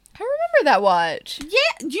watch. I remember that watch.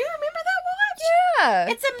 Yeah. Do you remember that watch? Yeah.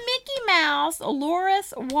 It's a Mickey Mouse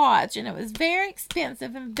Loris watch, and it was very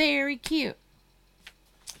expensive and very cute.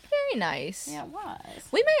 Very nice. Yeah, it was.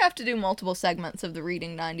 We may have to do multiple segments of the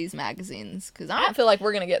Reading 90s magazines, because I don't feel like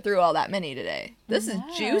we're going to get through all that many today. This is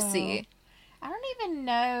juicy. I don't even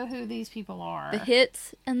know who these people are. The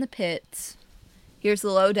hits and the pits. Here's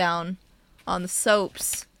the lowdown on the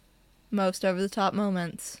soap's most over-the-top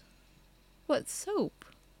moments. What soap?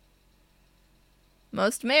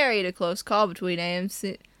 Most Married, a close call between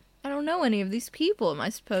AMC. I don't know any of these people. Am I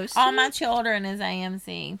supposed to? All My Children is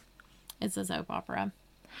AMC. It's a soap opera.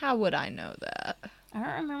 How would I know that? I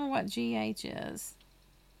don't remember what GH is.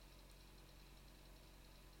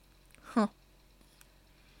 Huh.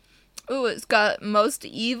 Ooh, it's got Most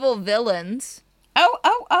Evil Villains. Oh.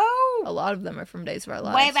 A lot of them are from Days of Our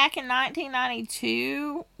Lives. Way back in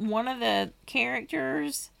 1992, one of the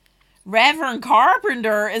characters, Reverend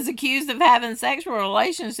Carpenter, is accused of having sexual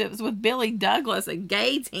relationships with Billy Douglas, a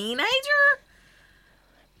gay teenager.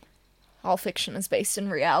 All fiction is based in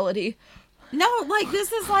reality. No, like,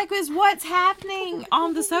 this is what's happening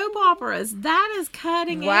on the soap operas. That is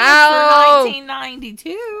cutting Wow. edge for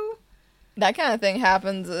 1992. That kind of thing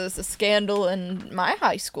happens as a scandal in my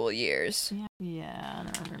high school years. Yeah, I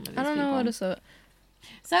don't remember these I don't know people. what a soap...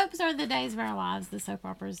 Soaps are the Days of Our Lives, the soap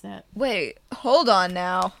operas that... Wait, hold on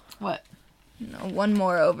now. What? No, one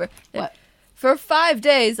more over. What? For 5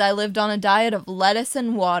 days, I lived on a diet of lettuce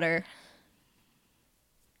and water.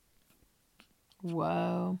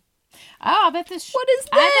 Whoa. Oh, I bet this... What is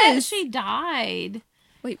I bet this? she died.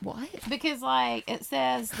 Wait, what? Because, like, it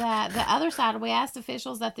says that the other side, we asked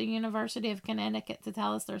officials at the University of Connecticut to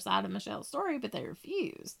tell us their side of Michelle's story, but they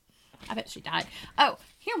refused. I bet she died. Oh,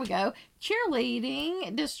 here we go.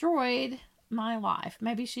 Cheerleading destroyed my life.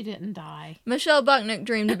 Maybe she didn't die. Michelle Bucknick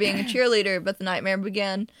dreamed of being a cheerleader, but the nightmare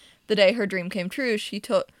began the day her dream came true. She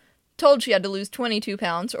told she had to lose 22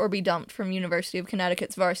 pounds or be dumped from University of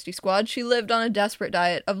Connecticut's varsity squad. She lived on a desperate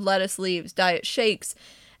diet of lettuce leaves, diet shakes,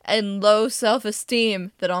 and low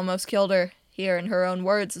self-esteem that almost killed her. Here, in her own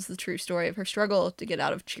words, is the true story of her struggle to get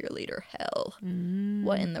out of cheerleader hell.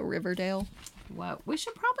 What, in the Riverdale? Well, we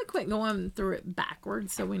should probably quit going through it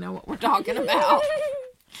backwards so we know what we're talking about.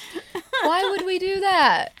 Why would we do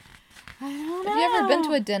that? I don't know. Have you ever been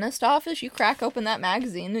to a dentist office? You crack open that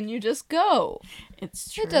magazine and you just go.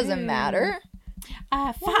 It's true. It doesn't matter.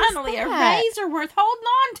 What Finally, is a that? razor worth holding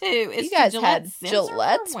on to. It's You guys Gillette had Sensor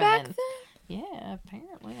Gillettes for back women. then? Yeah,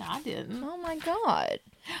 apparently I didn't. Oh my god.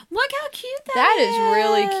 Look how cute That is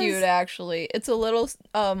really cute, actually. It's a little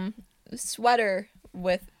sweater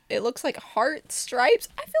with, it looks like heart stripes.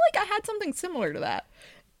 I feel like I had something similar to that.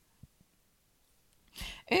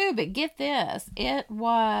 Ooh, but get this. It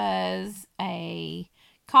was a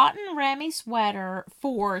cotton Remy sweater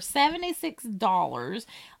for $76. Lycra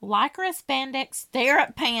spandex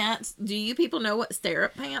stirrup pants. Do you people know what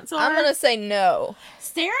stirrup pants are? I'm going to say no.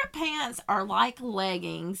 Stirrup pants are like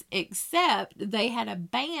leggings, except they had a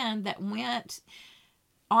band that went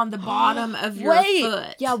on the bottom of your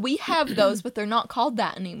foot. Yeah, we have those, but they're not called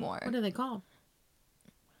that anymore. What are they called?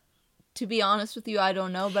 To be honest with you, I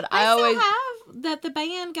don't know, but I I always have that the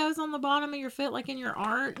band goes on the bottom of your foot, like in your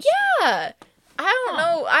arch. Yeah, I don't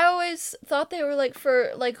know. I always thought they were like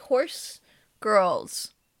for like horse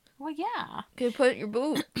girls. Well, yeah. You put your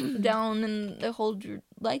boot down and they hold your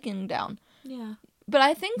legging down. Yeah. But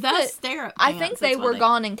I think stirrup I pants, think they were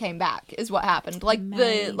gone and came back is what happened. Like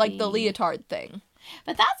the Maybe. leotard thing.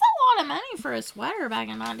 But that's a lot of money for a sweater back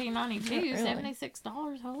in 1992. Really.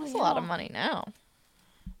 $76. Holy That's hell. a lot of money now.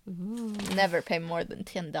 Ooh. Never pay more than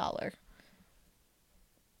 $10.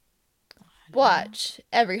 Watch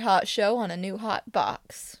every hot show on a new hot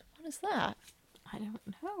box. What is that? I don't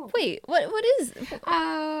know. Wait, what is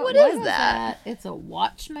What is is that? It's a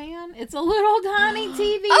Watchman. It's a little tiny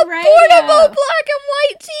TV a radio. portable black and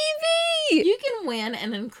white TV? You can win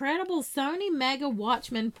an incredible Sony Mega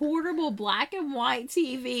Watchman portable black and white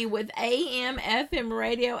TV with AM, FM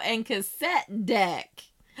radio, and cassette deck.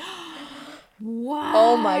 Wow.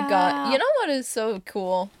 Oh my god. You know what is so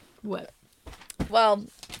cool? What? Well,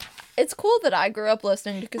 it's cool that I grew up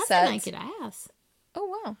listening to cassettes. That's a naked ass.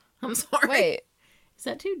 Oh wow. I'm sorry. Wait. Is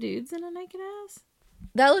that two dudes in a naked ass?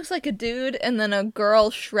 That looks like a dude and then a girl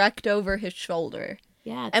Shrek'd over his shoulder.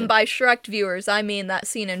 Yeah. And by Shrek viewers, I mean that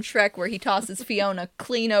scene in Shrek where he tosses Fiona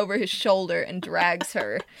clean over his shoulder and drags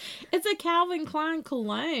her. It's a Calvin Klein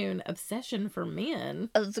cologne obsession for men.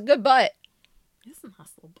 It's a good butt. It's a nice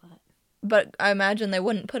little butt. But I imagine they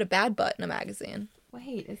wouldn't put a bad butt in a magazine.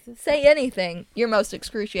 Wait, is this... Say anything. Your most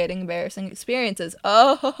excruciating, embarrassing experiences.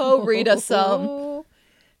 Oh, read us some.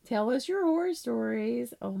 Tell us your horror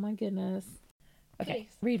stories. Oh my goodness. Okay,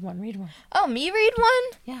 read one. Oh, me read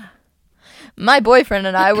one? Yeah. My boyfriend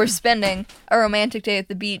and I were spending a romantic day at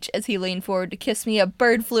the beach. As he leaned forward to kiss me, a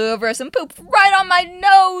bird flew over us and pooped right on my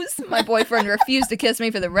nose. My boyfriend refused to kiss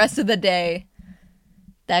me for the rest of the day.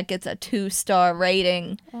 That gets a 2-star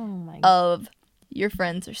rating of your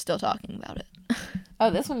friends are still talking about it. Oh,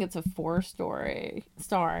 this one gets a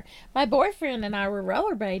 4-star. My boyfriend and I were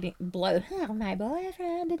rollerblading. My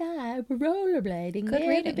boyfriend and I were rollerblading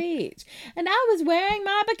near the beach, and I was wearing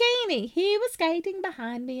my bikini. He was skating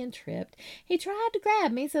behind me and tripped. He tried to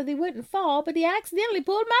grab me so they wouldn't fall, but he accidentally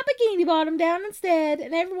pulled my bikini bottom down instead,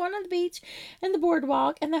 and everyone on the beach and the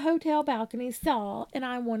boardwalk and the hotel balcony saw, and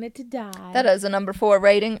I wanted to die. That is a number 4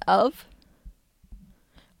 rating of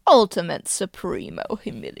ultimate supremo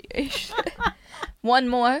humiliation. One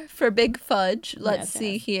more for Big Fudge. Let's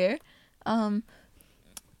see here.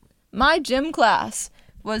 My gym class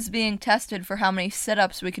was being tested for how many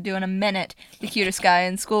sit-ups we could do in a minute. The cutest guy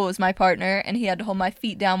in school was my partner, and he had to hold my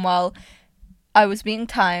feet down while I was being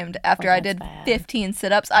timed. After I did 15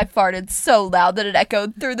 sit-ups, I farted so loud that it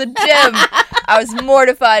echoed through the gym. I was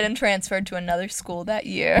mortified and transferred to another school that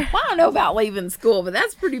year. Well, I don't know about leaving school, but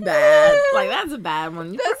that's pretty bad. Like, that's a bad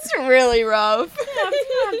one. That's really rough.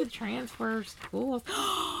 You have to transfer schools.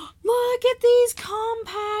 Look at these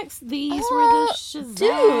compacts. These were the Shazazz.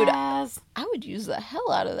 Dude, I would use the hell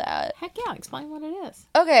out of that. Heck yeah, explain what it is.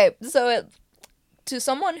 Okay, so to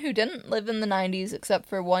someone who didn't live in the 90s except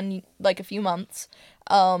for a few months,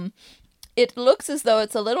 it looks as though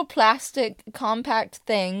it's a little plastic compact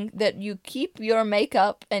thing that you keep your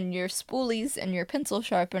makeup and your spoolies and your pencil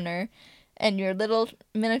sharpener and your little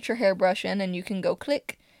miniature hairbrush in, and you can go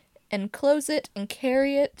click and close it and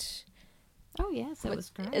carry it. Oh, yes, it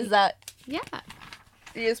was great. Is that... Yeah.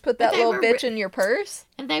 You just put that little bitch in your purse?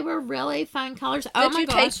 And they were really fun colors. Did you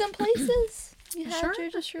take them places? You had Sure.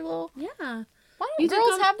 just your little... Yeah. Why don't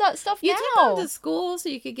girls have that stuff now? You took them to school so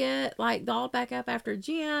you could get, dolled back up after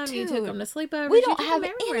gym. Dude, you took them to sleepovers. We don't have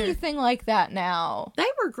anything like that now. They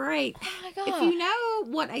were great. Oh my god. If you know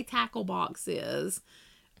what a tackle box is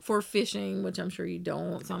for fishing, which I'm sure you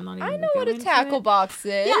don't, so I'm not even I know what a tackle box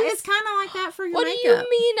is. Yeah, it's kind of like that for your What makeup. do you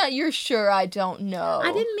mean you're sure I don't know?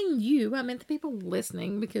 I didn't mean you. I meant the people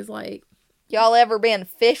listening because, Y'all ever been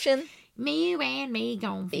fishing? Me and me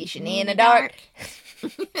gone Fishing in the dark.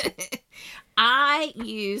 I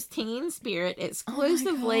use Teen Spirit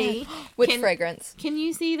exclusively. Which fragrance? Can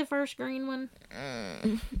you see the first green one?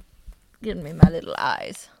 Give me my little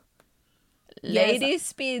eyes. Yes. Lady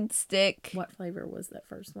Speed Stick. What flavor was that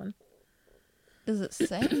first one? Does it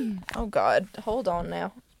say? Oh god, hold on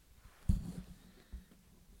now.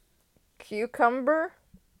 Cucumber?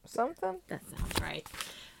 Something? That sounds right.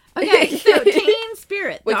 Okay, so Teen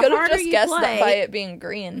Spirit. We The could have harder just you guessed play, that by it being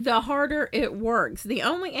green. the harder it works. The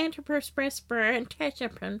only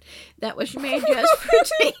antiperspirant that was made just for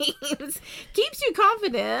teens keeps you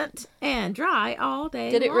confident and dry all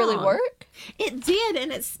day Did it really long. work? It did,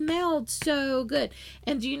 and it smelled so good.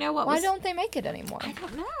 And do you know what Why don't they make it anymore? I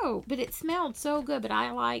don't know, but it smelled so good, but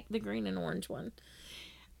I like the green and orange one.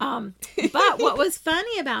 But what was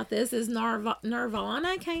funny about this is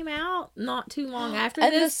Nirvana came out not too long after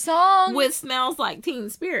And this the song with Smells Like Teen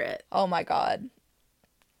Spirit. Oh my god.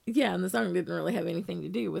 Yeah, and the song didn't really have anything to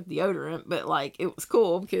do with deodorant, but like it was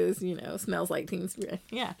cool because, you know, Smells Like Teen Spirit.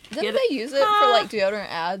 Yeah. Didn't they use it for like deodorant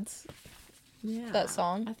ads? Yeah. That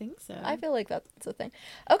song? I think so. I feel like that's a thing.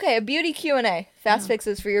 Okay, a beauty Q&A. Fast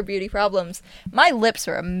fixes for your beauty problems. My lips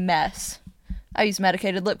are a mess. I use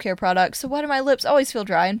medicated lip care products, so why do my lips always feel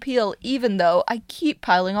dry and peel, even though I keep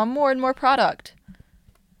piling on more and more product?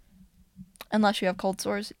 Unless you have cold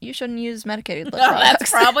sores, you shouldn't use medicated lip products.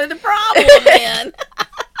 That's probably the problem, man.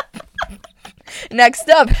 Next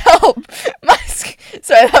up, help.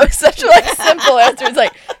 Sorry, that was such a simple answer. It's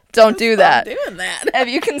like, don't do that. Stop doing that. Have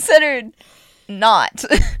you considered not?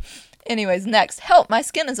 Anyways, next, help. My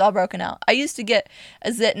skin is all broken out. I used to get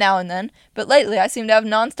a zit now and then, but lately I seem to have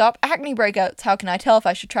nonstop acne breakouts. How can I tell if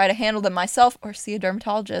I should try to handle them myself or see a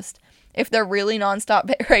dermatologist? If they're really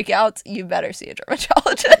nonstop breakouts, you better see a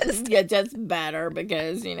dermatologist. Yeah, that's better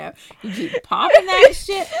because, you know, you keep popping that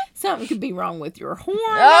shit. Something could be wrong with your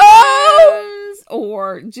hormones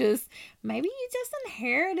or just maybe you just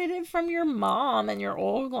inherited it from your mom and your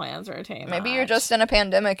oil glands are too much. Maybe you're just in a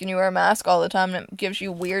pandemic and you wear a mask all the time and it gives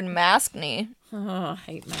you weird maskne. Oh, I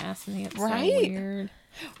hate maskne. It's Right? so weird.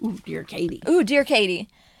 Ooh, dear Katie. Ooh, dear Katie.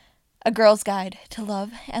 A Girl's Guide to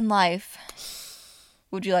Love and Life.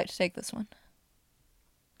 Would you like to take this one?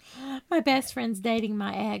 My best friend's dating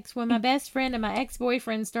my ex. When my best friend and my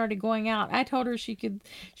ex-boyfriend started going out, I told her she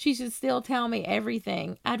should still tell me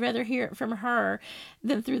everything. I'd rather hear it from her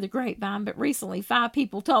than through the grapevine. But recently, 5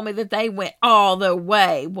 people told me that they went all the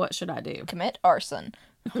way. What should I do? Commit arson.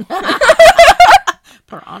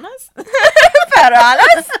 Piranhas?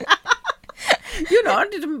 Piranhas? You know,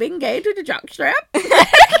 just being gay to the jockstrap.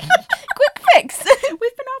 Quick fix.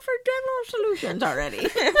 We've been offered general solutions already.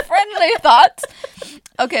 Friendly thoughts.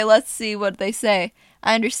 Okay, let's see what they say.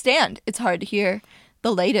 I understand it's hard to hear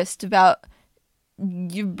the latest about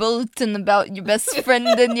your bulletin about your best friend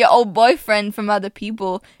and your old boyfriend from other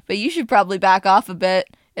people, but you should probably back off a bit.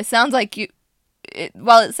 It sounds like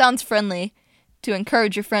while it sounds friendly to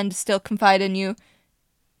encourage your friend to still confide in you,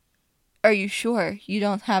 are you sure you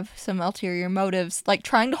don't have some ulterior motives, like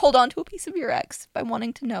trying to hold on to a piece of your ex by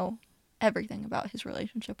wanting to know everything about his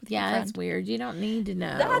relationship with your friend? Yeah, that's weird. You don't need to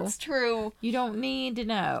know. That's true. You don't need to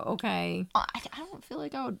know, okay? I don't feel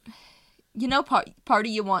like I would. You know, part of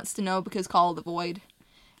you wants to know because call the void.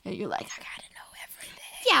 And you're like, I gotta know everything.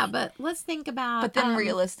 Yeah, but let's think about... But then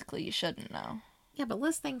realistically, you shouldn't know. Yeah, but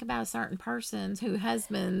let's think about certain persons whose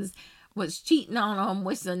husbands was cheating on them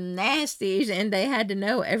with some nasties, and they had to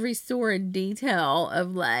know every sordid detail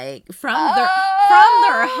of like from their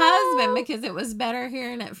husband because it was better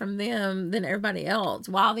hearing it from them than everybody else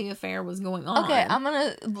while the affair was going on. Okay, I'm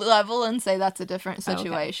gonna level and say that's a different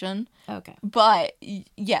situation. Okay. But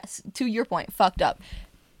yes, to your point, fucked up.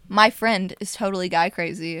 My friend is totally guy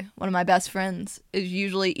crazy. One of my best friends is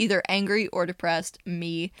usually either angry or depressed.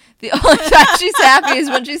 Me. The only time she's happy is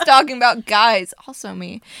when she's talking about guys. Also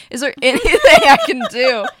me. Is there anything I can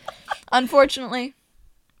do? Unfortunately.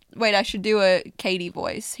 Wait, I should do a Katie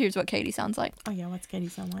voice. Here's what Katie sounds like. Oh yeah, what's Katie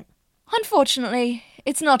sound like? Unfortunately,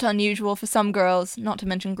 it's not unusual for some girls, not to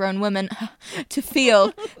mention grown women, to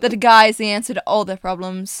feel that a guy is the answer to all their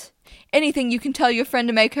problems. Anything you can tell your friend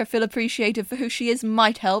to make her feel appreciative for who she is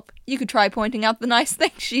might help. You could try pointing out the nice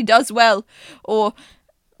things she does well, or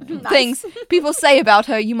things people say about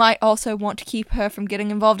her. You might also want to keep her from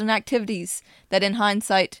getting involved in activities that, in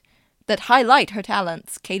hindsight, that highlight her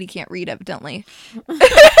talents. Katie can't read, evidently.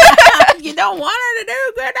 You don't want her to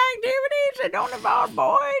do good activities that don't involve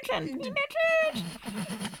boys and teenagers.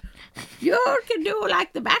 You can do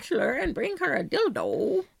like The Bachelor and bring her a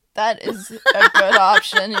dildo. That is a good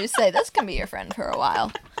option. You say, this can be your friend for a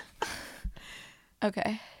while.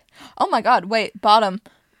 Okay. Oh my god, wait, bottom.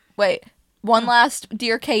 Wait. One last,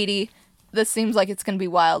 dear Katie. This seems like it's gonna be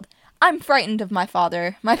wild. I'm frightened of my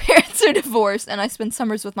father. My parents are divorced, and I spend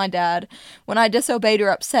summers with my dad. When I disobeyed or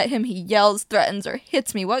upset him, he yells, threatens, or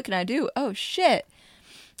hits me. What can I do? Oh, shit.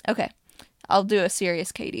 Okay, I'll do a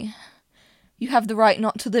serious Katie. You have the right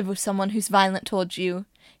not to live with someone who's violent towards you.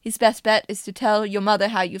 His best bet is to tell your mother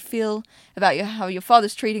how you feel about how your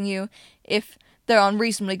father's treating you. If they're on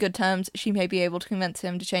reasonably good terms, she may be able to convince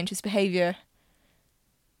him to change his behavior.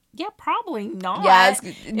 Yeah, probably not. Yeah,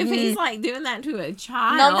 if he's like doing that to a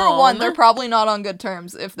child. Number one, they're probably not on good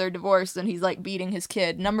terms if they're divorced and he's like beating his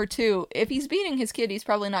kid. Number two, if he's beating his kid, he's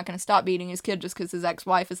probably not going to stop beating his kid just because his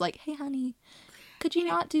ex-wife is like, hey, honey, could you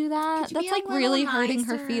not do that? That's like really hurting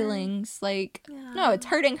her feelings. Like, no, it's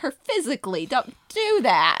hurting her physically. Don't do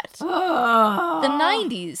that. The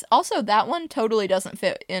 90s. Also, that one totally doesn't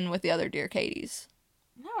fit in with the other Dear Katies.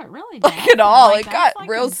 No, it really doesn't. Like at all. Like, it got like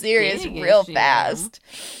real serious real issue. fast.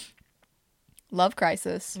 Love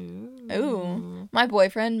crisis. Ooh. My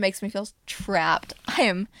boyfriend makes me feel trapped. I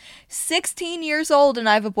am 16 years old and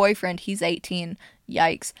I have a boyfriend. He's 18.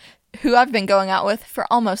 Yikes. Who I've been going out with for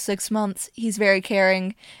almost 6 months. He's very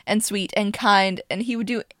caring and sweet and kind, and he would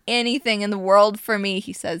do anything in the world for me.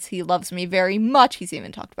 He says he loves me very much. He's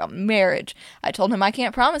even talked about marriage. I told him I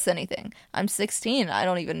can't promise anything. I'm 16. I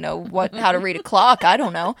don't even know how to read a clock. I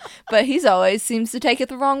don't know. But he's always seems to take it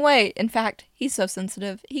the wrong way. In fact, he's so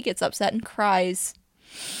sensitive. He gets upset and cries.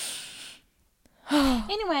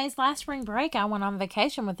 Anyways, last spring break, I went on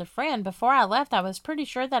vacation with a friend. Before I left, I was pretty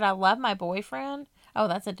sure that I loved my boyfriend. Oh,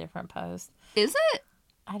 that's a different post. Is it?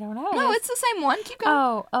 I don't know. No, it's the same one. Keep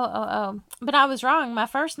going. Oh. But I was wrong. My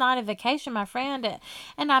first night of vacation, my friend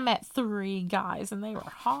and I met 3 guys, and they were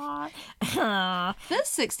hot.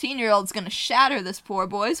 This 16-year-old's going to shatter this poor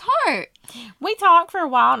boy's heart. We talked for a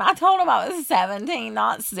while, and I told him I was 17,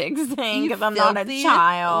 not 16, because I'm not a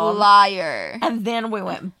child. Liar. And then we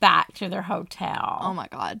went back to their hotel. Oh, my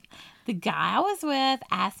God. The guy I was with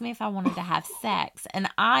asked me if I wanted to have sex, and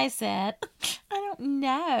I said, I don't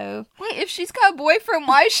know. Wait, if she's got a boyfriend,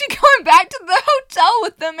 why is she going back to the hotel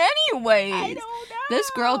with them anyways? I don't know. This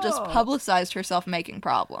girl just publicized herself making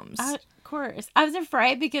problems. Of course. I was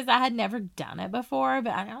afraid because I had never done it before,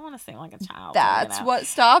 but I don't want to seem like a child. That's what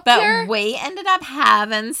stopped her? But we ended up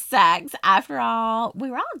having sex after all. We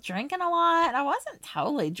were all drinking a lot. I wasn't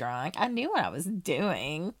totally drunk. I knew what I was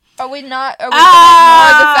doing. Are we going to ignore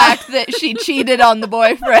the fact that she cheated on the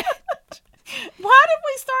boyfriend? Why did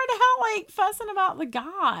we start fussing about the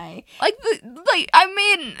guy?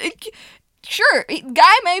 Sure,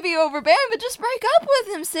 guy may be overbearing, but just break up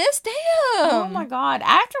with him, sis. Damn. Oh my God.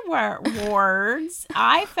 Afterwards,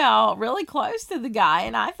 I felt really close to the guy,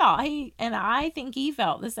 and I think he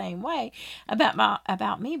felt the same way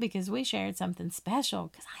about me because we shared something special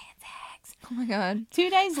because I had sex. Oh my God. 2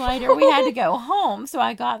 days later, we had to go home, so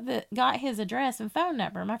I got his address and phone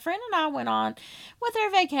number. My friend and I went on with our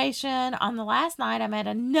vacation. On the last night, I met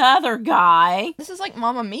another guy. This is like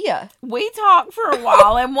Mamma Mia. We talked for a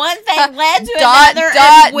while, and one thing led to another,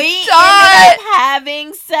 and we ended up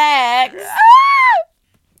having sex.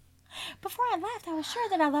 Before I left, I was sure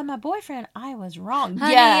that I loved my boyfriend. I was wrong.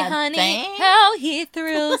 Honey, how he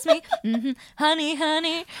thrills me.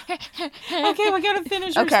 Honey. Okay, we gotta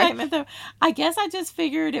finish your statement though. I guess I just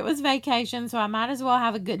figured it was vacation, so I might as well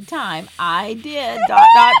have a good time. I did. ...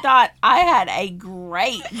 I had a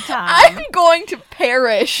great time. I'm going to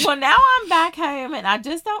perish. Well, now I'm back home, and I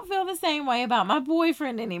just don't feel the same way about my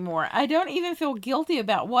boyfriend anymore. I don't even feel guilty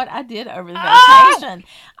about what I did over the vacation.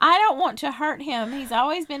 I don't want to hurt him. He's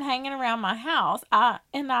always been hanging around my house,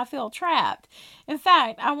 and I feel trapped. In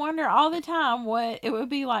fact, I wonder all the time what it would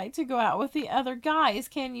be like to go out with the other guys.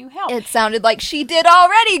 Can you help? It sounded like she did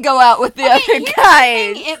already go out with the other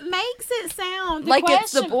guys. It makes it sound like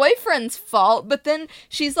it's the boyfriend's fault, but then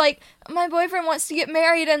she's like, my boyfriend wants to get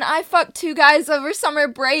married, and I fucked 2 guys over summer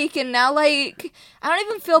break, and now, I don't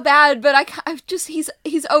even feel bad, but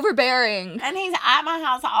he's overbearing. And he's at my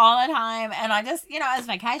house all the time, and I just, it's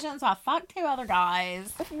vacation, so I fucked 2 other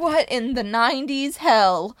guys. What in the 90s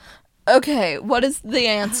hell? Okay, what is the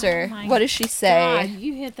answer? What does she say? God,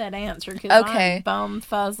 you hit that answer because I'm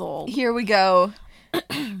bum-fuzzled. Here we go.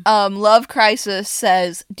 Love Crisis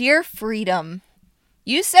says, Dear Freedom,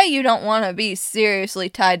 you say you don't want to be seriously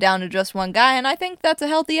tied down to just one guy, and I think that's a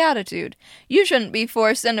healthy attitude. You shouldn't be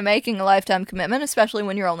forced into making a lifetime commitment, especially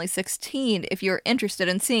when you're only 16. If you're interested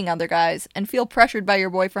in seeing other guys and feel pressured by your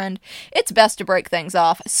boyfriend, it's best to break things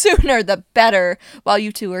off. Sooner the better, while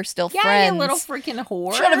you two are still friends. Yeah, you little freaking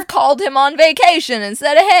whore. Should have called him on vacation and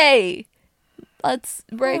said, hey, let's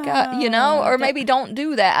break up, or maybe don't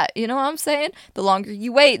do that. You know what I'm saying? The longer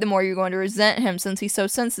you wait, the more you're going to resent him. Since he's so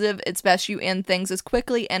sensitive, it's best you end things as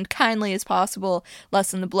quickly and kindly as possible.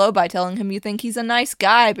 Lessen the blow by telling him you think he's a nice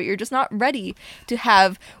guy, but you're just not ready to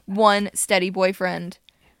have one steady boyfriend.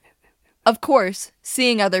 Of course,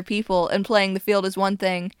 seeing other people and playing the field is one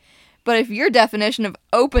thing, but if your definition of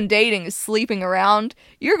open dating is sleeping around,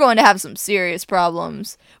 you're going to have some serious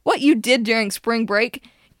problems. What you did during spring break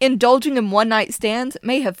Indulging in one-night stands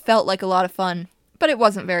may have felt like a lot of fun, but it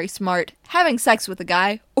wasn't very smart. Having sex with a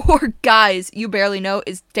guy, or guys you barely know,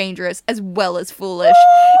 is dangerous as well as foolish.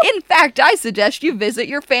 In fact, I suggest you visit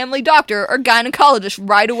your family doctor or gynecologist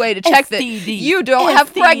right away to check that STD. you don't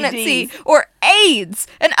have STDs. pregnancy or AIDS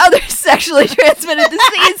and other sexually transmitted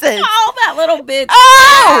diseases. Oh, that little bitch.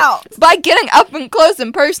 Oh! By getting up and close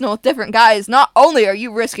and personal with different guys, not only are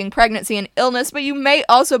you risking pregnancy and illness, but you may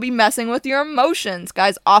also be messing with your emotions.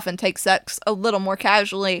 Guys often take sex a little more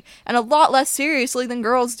casually and a lot less seriously than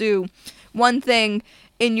girls do. One thing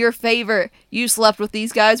in your favor, you slept with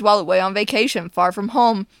these guys while away on vacation, far from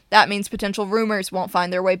home. That means potential rumors won't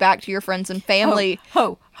find their way back to your friends and family.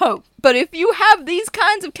 Ho. But if you have these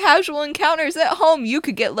kinds of casual encounters at home, you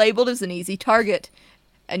could get labeled as an easy target.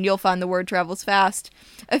 And you'll find the word travels fast.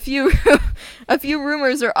 A few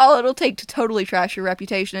rumors are all it'll take to totally trash your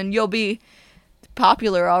reputation, and you'll be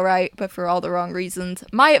popular, alright, but for all the wrong reasons.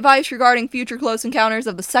 My advice regarding future close encounters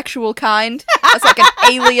of the sexual kind, that's like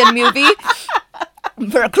an alien movie.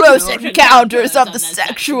 For close encounters of the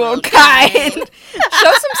sexual kind.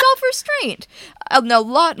 Show some self-restraint. And a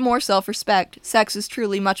lot more self-respect. Sex is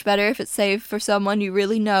truly much better if it's saved for someone you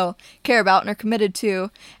really know, care about, and are committed to.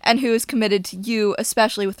 And who is committed to you,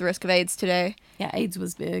 especially with the risk of AIDS today. Yeah, AIDS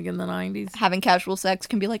was big in the 90s. Having casual sex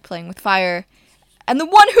can be like playing with fire. And the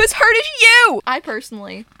one who's hurt is you! I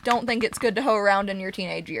personally don't think it's good to hoe around in your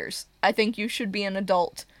teenage years. I think you should be an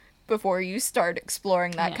adult before you start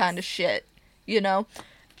exploring that kind of shit. You know?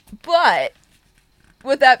 But,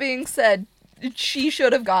 with that being said, she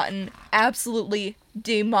should have gotten absolutely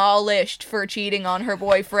demolished for cheating on her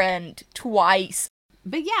boyfriend twice.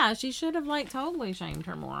 But yeah, she should have, totally shamed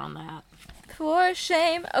her more on that. For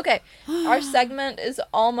shame. Okay, our segment is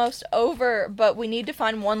almost over, but we need to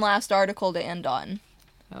find one last article to end on.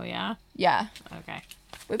 Oh, yeah? Yeah. Okay.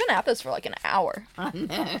 We've been at this for an hour. I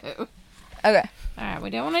know. Okay. Alright, we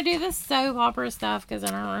don't want to do the soap opera stuff because I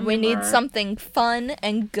don't remember. We need something fun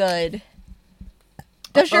and good.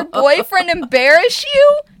 Does your boyfriend embarrass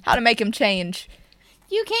you? How to make him change.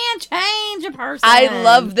 You can't change a person. I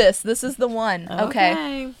love this. This is the one.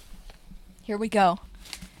 Okay. Here we go.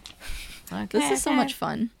 Okay. This is so much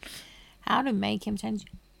fun. How to make him change.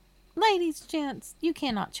 Ladies, gents, you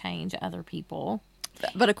cannot change other people.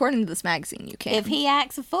 But according to this magazine, you can. If he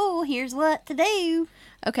acts a fool, here's what to do.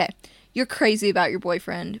 Okay. You're crazy about your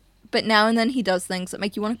boyfriend, but now and then he does things that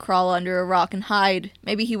make you want to crawl under a rock and hide.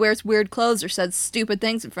 Maybe he wears weird clothes or says stupid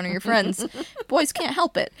things in front of your friends. Boys can't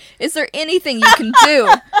help it. Is there anything you can do?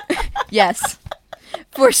 Yes.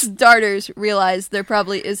 For starters, realize there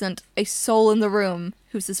probably isn't a soul in the room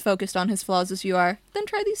who's as focused on his flaws as you are. Then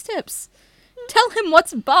try these tips. Tell him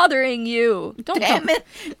what's bothering you. Damn it.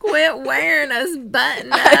 Quit wearing us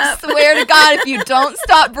button up. I swear to God, if you don't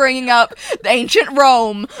stop bringing up ancient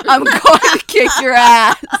Rome, I'm going to kick your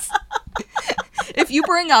ass. If you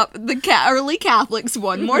bring up the early Catholics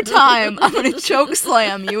one more time, I'm going to choke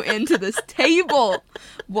slam you into this table.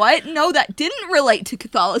 What? No, that didn't relate to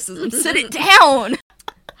Catholicism. Sit it down.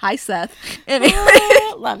 Hi, Seth. Anyway.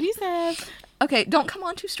 Love you, Seth. Okay, don't come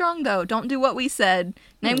on too strong, though. Don't do what we said.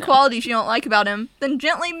 Name qualities you don't like about him, then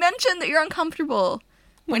gently mention that you're uncomfortable.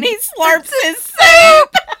 When he slurps his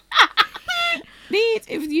soup! Bitch,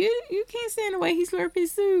 if you can't stand the way he slurps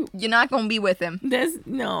his soup. You're not gonna be with him.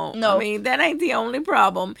 No. No. I mean, that ain't the only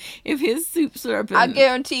problem. If his soup slurping. I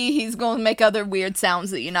guarantee he's gonna make other weird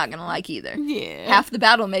sounds that you're not gonna like either. Yeah. Half the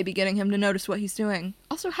battle may be getting him to notice what he's doing.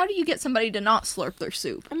 Also, how do you get somebody to not slurp their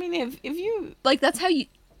soup? I mean, if you... That's how you...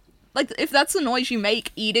 if that's the noise you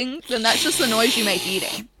make eating, then that's just the noise you make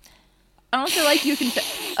eating. I don't feel like you can...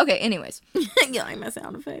 Okay, anyways. You like my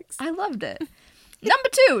sound effects. I loved it. Number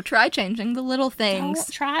 2, try changing the little things.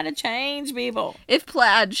 Don't try to change people. If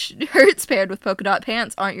plaid shirts paired with polka dot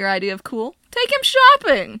pants aren't your idea of cool, take him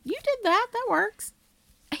shopping. You did that. That works.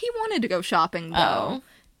 He wanted to go shopping, though. Oh.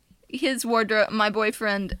 His wardrobe, my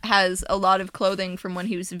boyfriend has a lot of clothing from when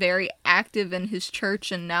he was very active in his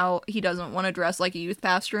church, and now he doesn't want to dress like a youth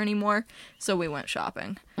pastor anymore, so we went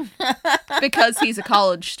shopping. Because he's a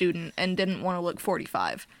college student and didn't want to look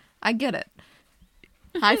 45. I get it.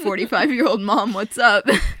 Hi, 45-year-old mom, what's up?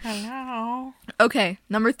 Hello. Okay,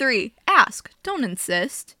 number 3, ask, don't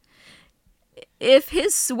insist. If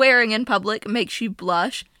his swearing in public makes you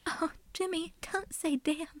blush, oh, Jimmy, don't say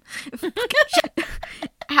damn.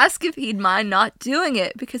 Ask if he'd mind not doing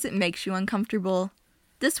it because it makes you uncomfortable.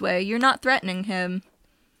 This way, you're not threatening him.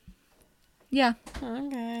 Yeah.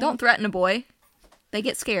 Okay. Don't threaten a boy. They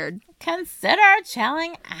get scared. Consider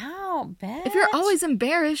chilling out, bitch. If you're always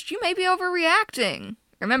embarrassed, you may be overreacting.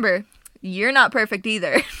 Remember, you're not perfect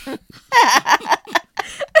either.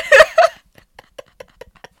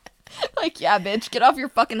 Like, yeah, bitch, get off your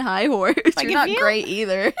fucking high horse. Like, You're not great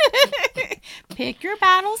either. Pick your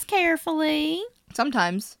battles carefully.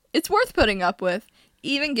 Sometimes it's worth putting up with,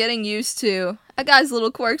 even getting used to a guy's little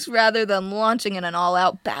quirks rather than launching in an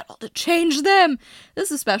all-out battle to change them. This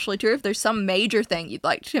is especially true if there's some major thing you'd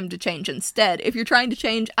like him to change instead. If you're trying to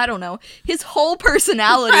change, I don't know, his whole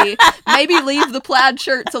personality, maybe leave the plaid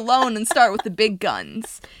shirts alone and start with the big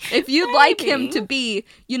guns. If you'd like him to be,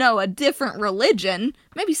 you know, a different religion,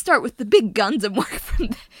 maybe start with the big guns and work from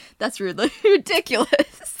there. That's really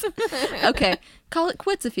ridiculous. Okay, call it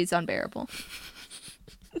quits if he's unbearable.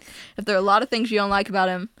 If there are a lot of things you don't like about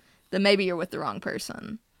him, then maybe you're with the wrong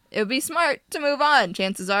person. It would be smart to move on.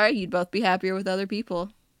 Chances are you'd both be happier with other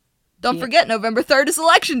people. Don't forget, November 3rd is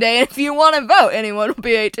election day, and if you want to vote, anyone who will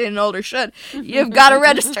be 18 and older should. You've got to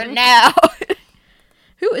register now.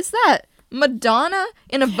 Who is that? Madonna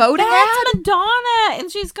in a voting ad? That's Madonna, and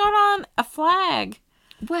she's got on a flag.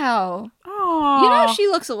 Wow. Oh, You know, she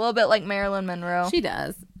looks a little bit like Marilyn Monroe. she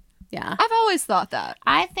does. Yeah. I've always thought that.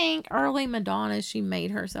 I think early Madonna, she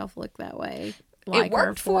made herself look that way. Like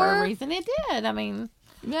worked her for for her. a reason. It did. I mean,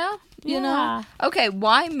 Yeah, you Yeah. know. Okay,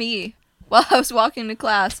 why me? While I was walking to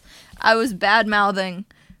class, I was bad-mouthing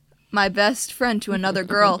my best friend to another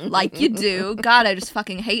girl, like you do. God, I just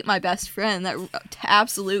fucking hate my best friend, that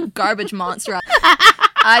absolute garbage monster.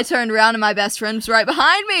 I turned around and my best friend was right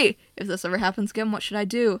behind me. If this ever happens again, what should I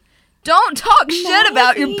do? Don't talk shit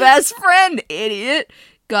about your best friend, idiot.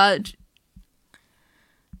 God.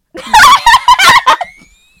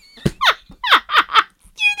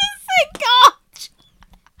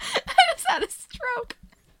 I just had a stroke.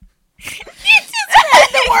 you just said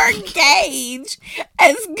the word gauge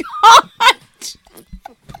as God.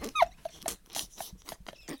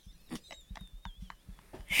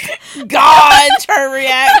 God's her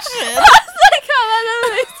reaction. Like,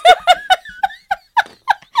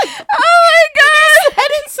 oh my god! That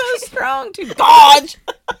is so strong to God.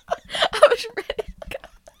 I was ready to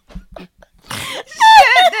go.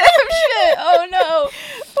 Shit, damn shit. Oh no.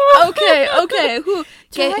 Okay. Who?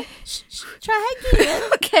 Try again.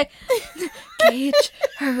 Okay. Gauge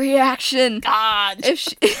her reaction. God. If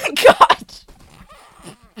she, God.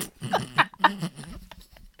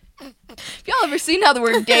 If y'all ever seen how the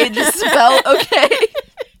word gauge is spelled, okay?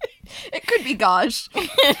 It could be gosh. We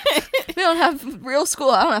don't have real school.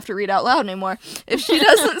 I don't have to read out loud anymore. If she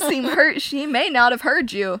doesn't seem hurt, she may not have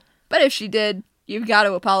heard you. But if she did, you've got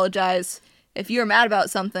to apologize. If you're mad about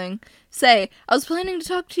something, say, I was planning to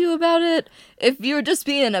talk to you about it. If you were just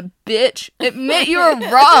being a bitch, admit you were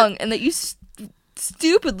wrong and that you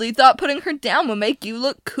stupidly thought putting her down would make you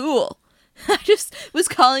look cool. I just was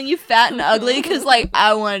calling you fat and ugly because, like,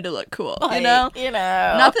 I wanted to look cool, you know? You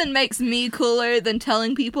know. Nothing makes me cooler than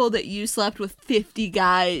telling people that you slept with 50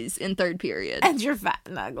 guys in third period. And you're fat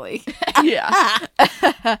and ugly. Yeah.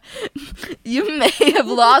 You may have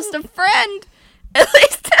lost a friend. At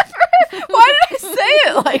least ever. Why did I say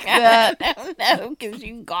it like that? I don't know, because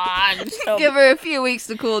you God. Give her a few weeks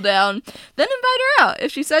to cool down. Then invite her out.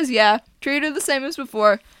 If she says yeah, treat her the same as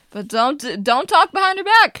before. But don't talk behind her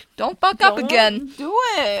back. Don't fuck up again. Do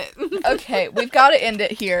it. Okay, we've got to end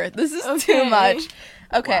it here. This is too much.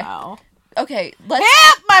 Okay. Wow. Okay, let's...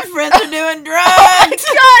 Help! My friends are doing drugs!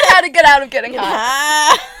 God, how to get out of getting high.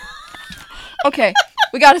 Ah. Okay,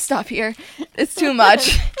 we got to stop here. It's too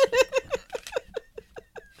much.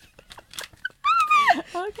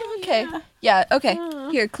 Okay. Yeah, okay.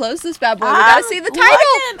 Here, close this bad boy. We gotta see the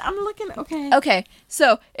title. I'm looking. Okay. Okay,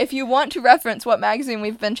 so if you want to reference what magazine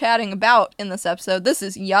we've been chatting about in this episode, this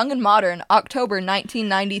is Young and Modern, October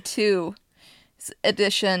 1992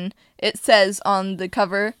 edition. It says on the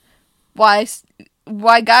cover, why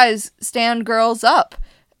guys stand girls up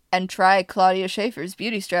and try Claudia Schiffer's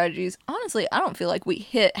beauty strategies. Honestly, I don't feel like we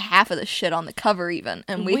hit half of the shit on the cover even,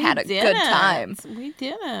 and we had a good time. We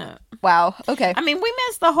didn't. Wow, okay. I mean, we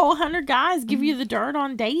missed the whole 100 guys give you the dirt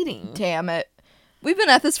on dating. Damn it. We've been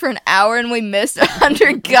at this for an hour and we missed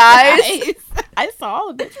 100 guys. I saw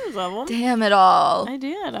the pictures of them. Damn it all. I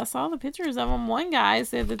did. I saw the pictures of them. One guy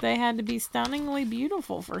said that they had to be stunningly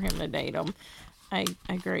beautiful for him to date them. I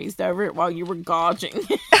grazed over it while you were gouging.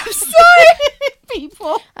 I'm sorry.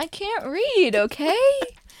 People. I can't read, okay? I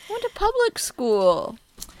went to public school.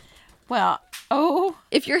 Well,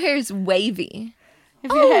 If your hair is wavy.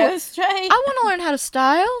 if your hair is straight. I want to learn how to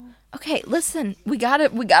style. Okay, listen. We gotta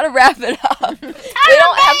wrap it up. We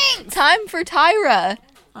don't have time for Tyra.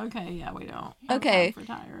 Okay, yeah, we don't. Okay. For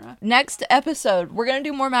Tyra. Next episode, we're gonna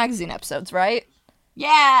do more magazine episodes, right?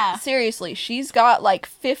 Yeah. Seriously, she's got like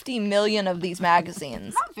 50 million of these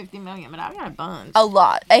magazines. Not 50 million, but I've got a bunch. A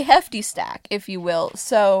lot. A hefty stack, if you will.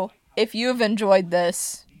 So, if you have enjoyed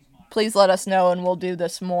this, please let us know and we'll do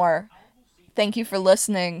this more. Thank you for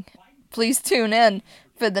listening. Please tune in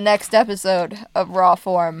for the next episode of Raw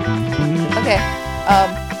Form. Okay,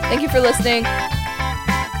 thank you for listening.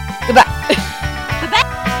 Goodbye.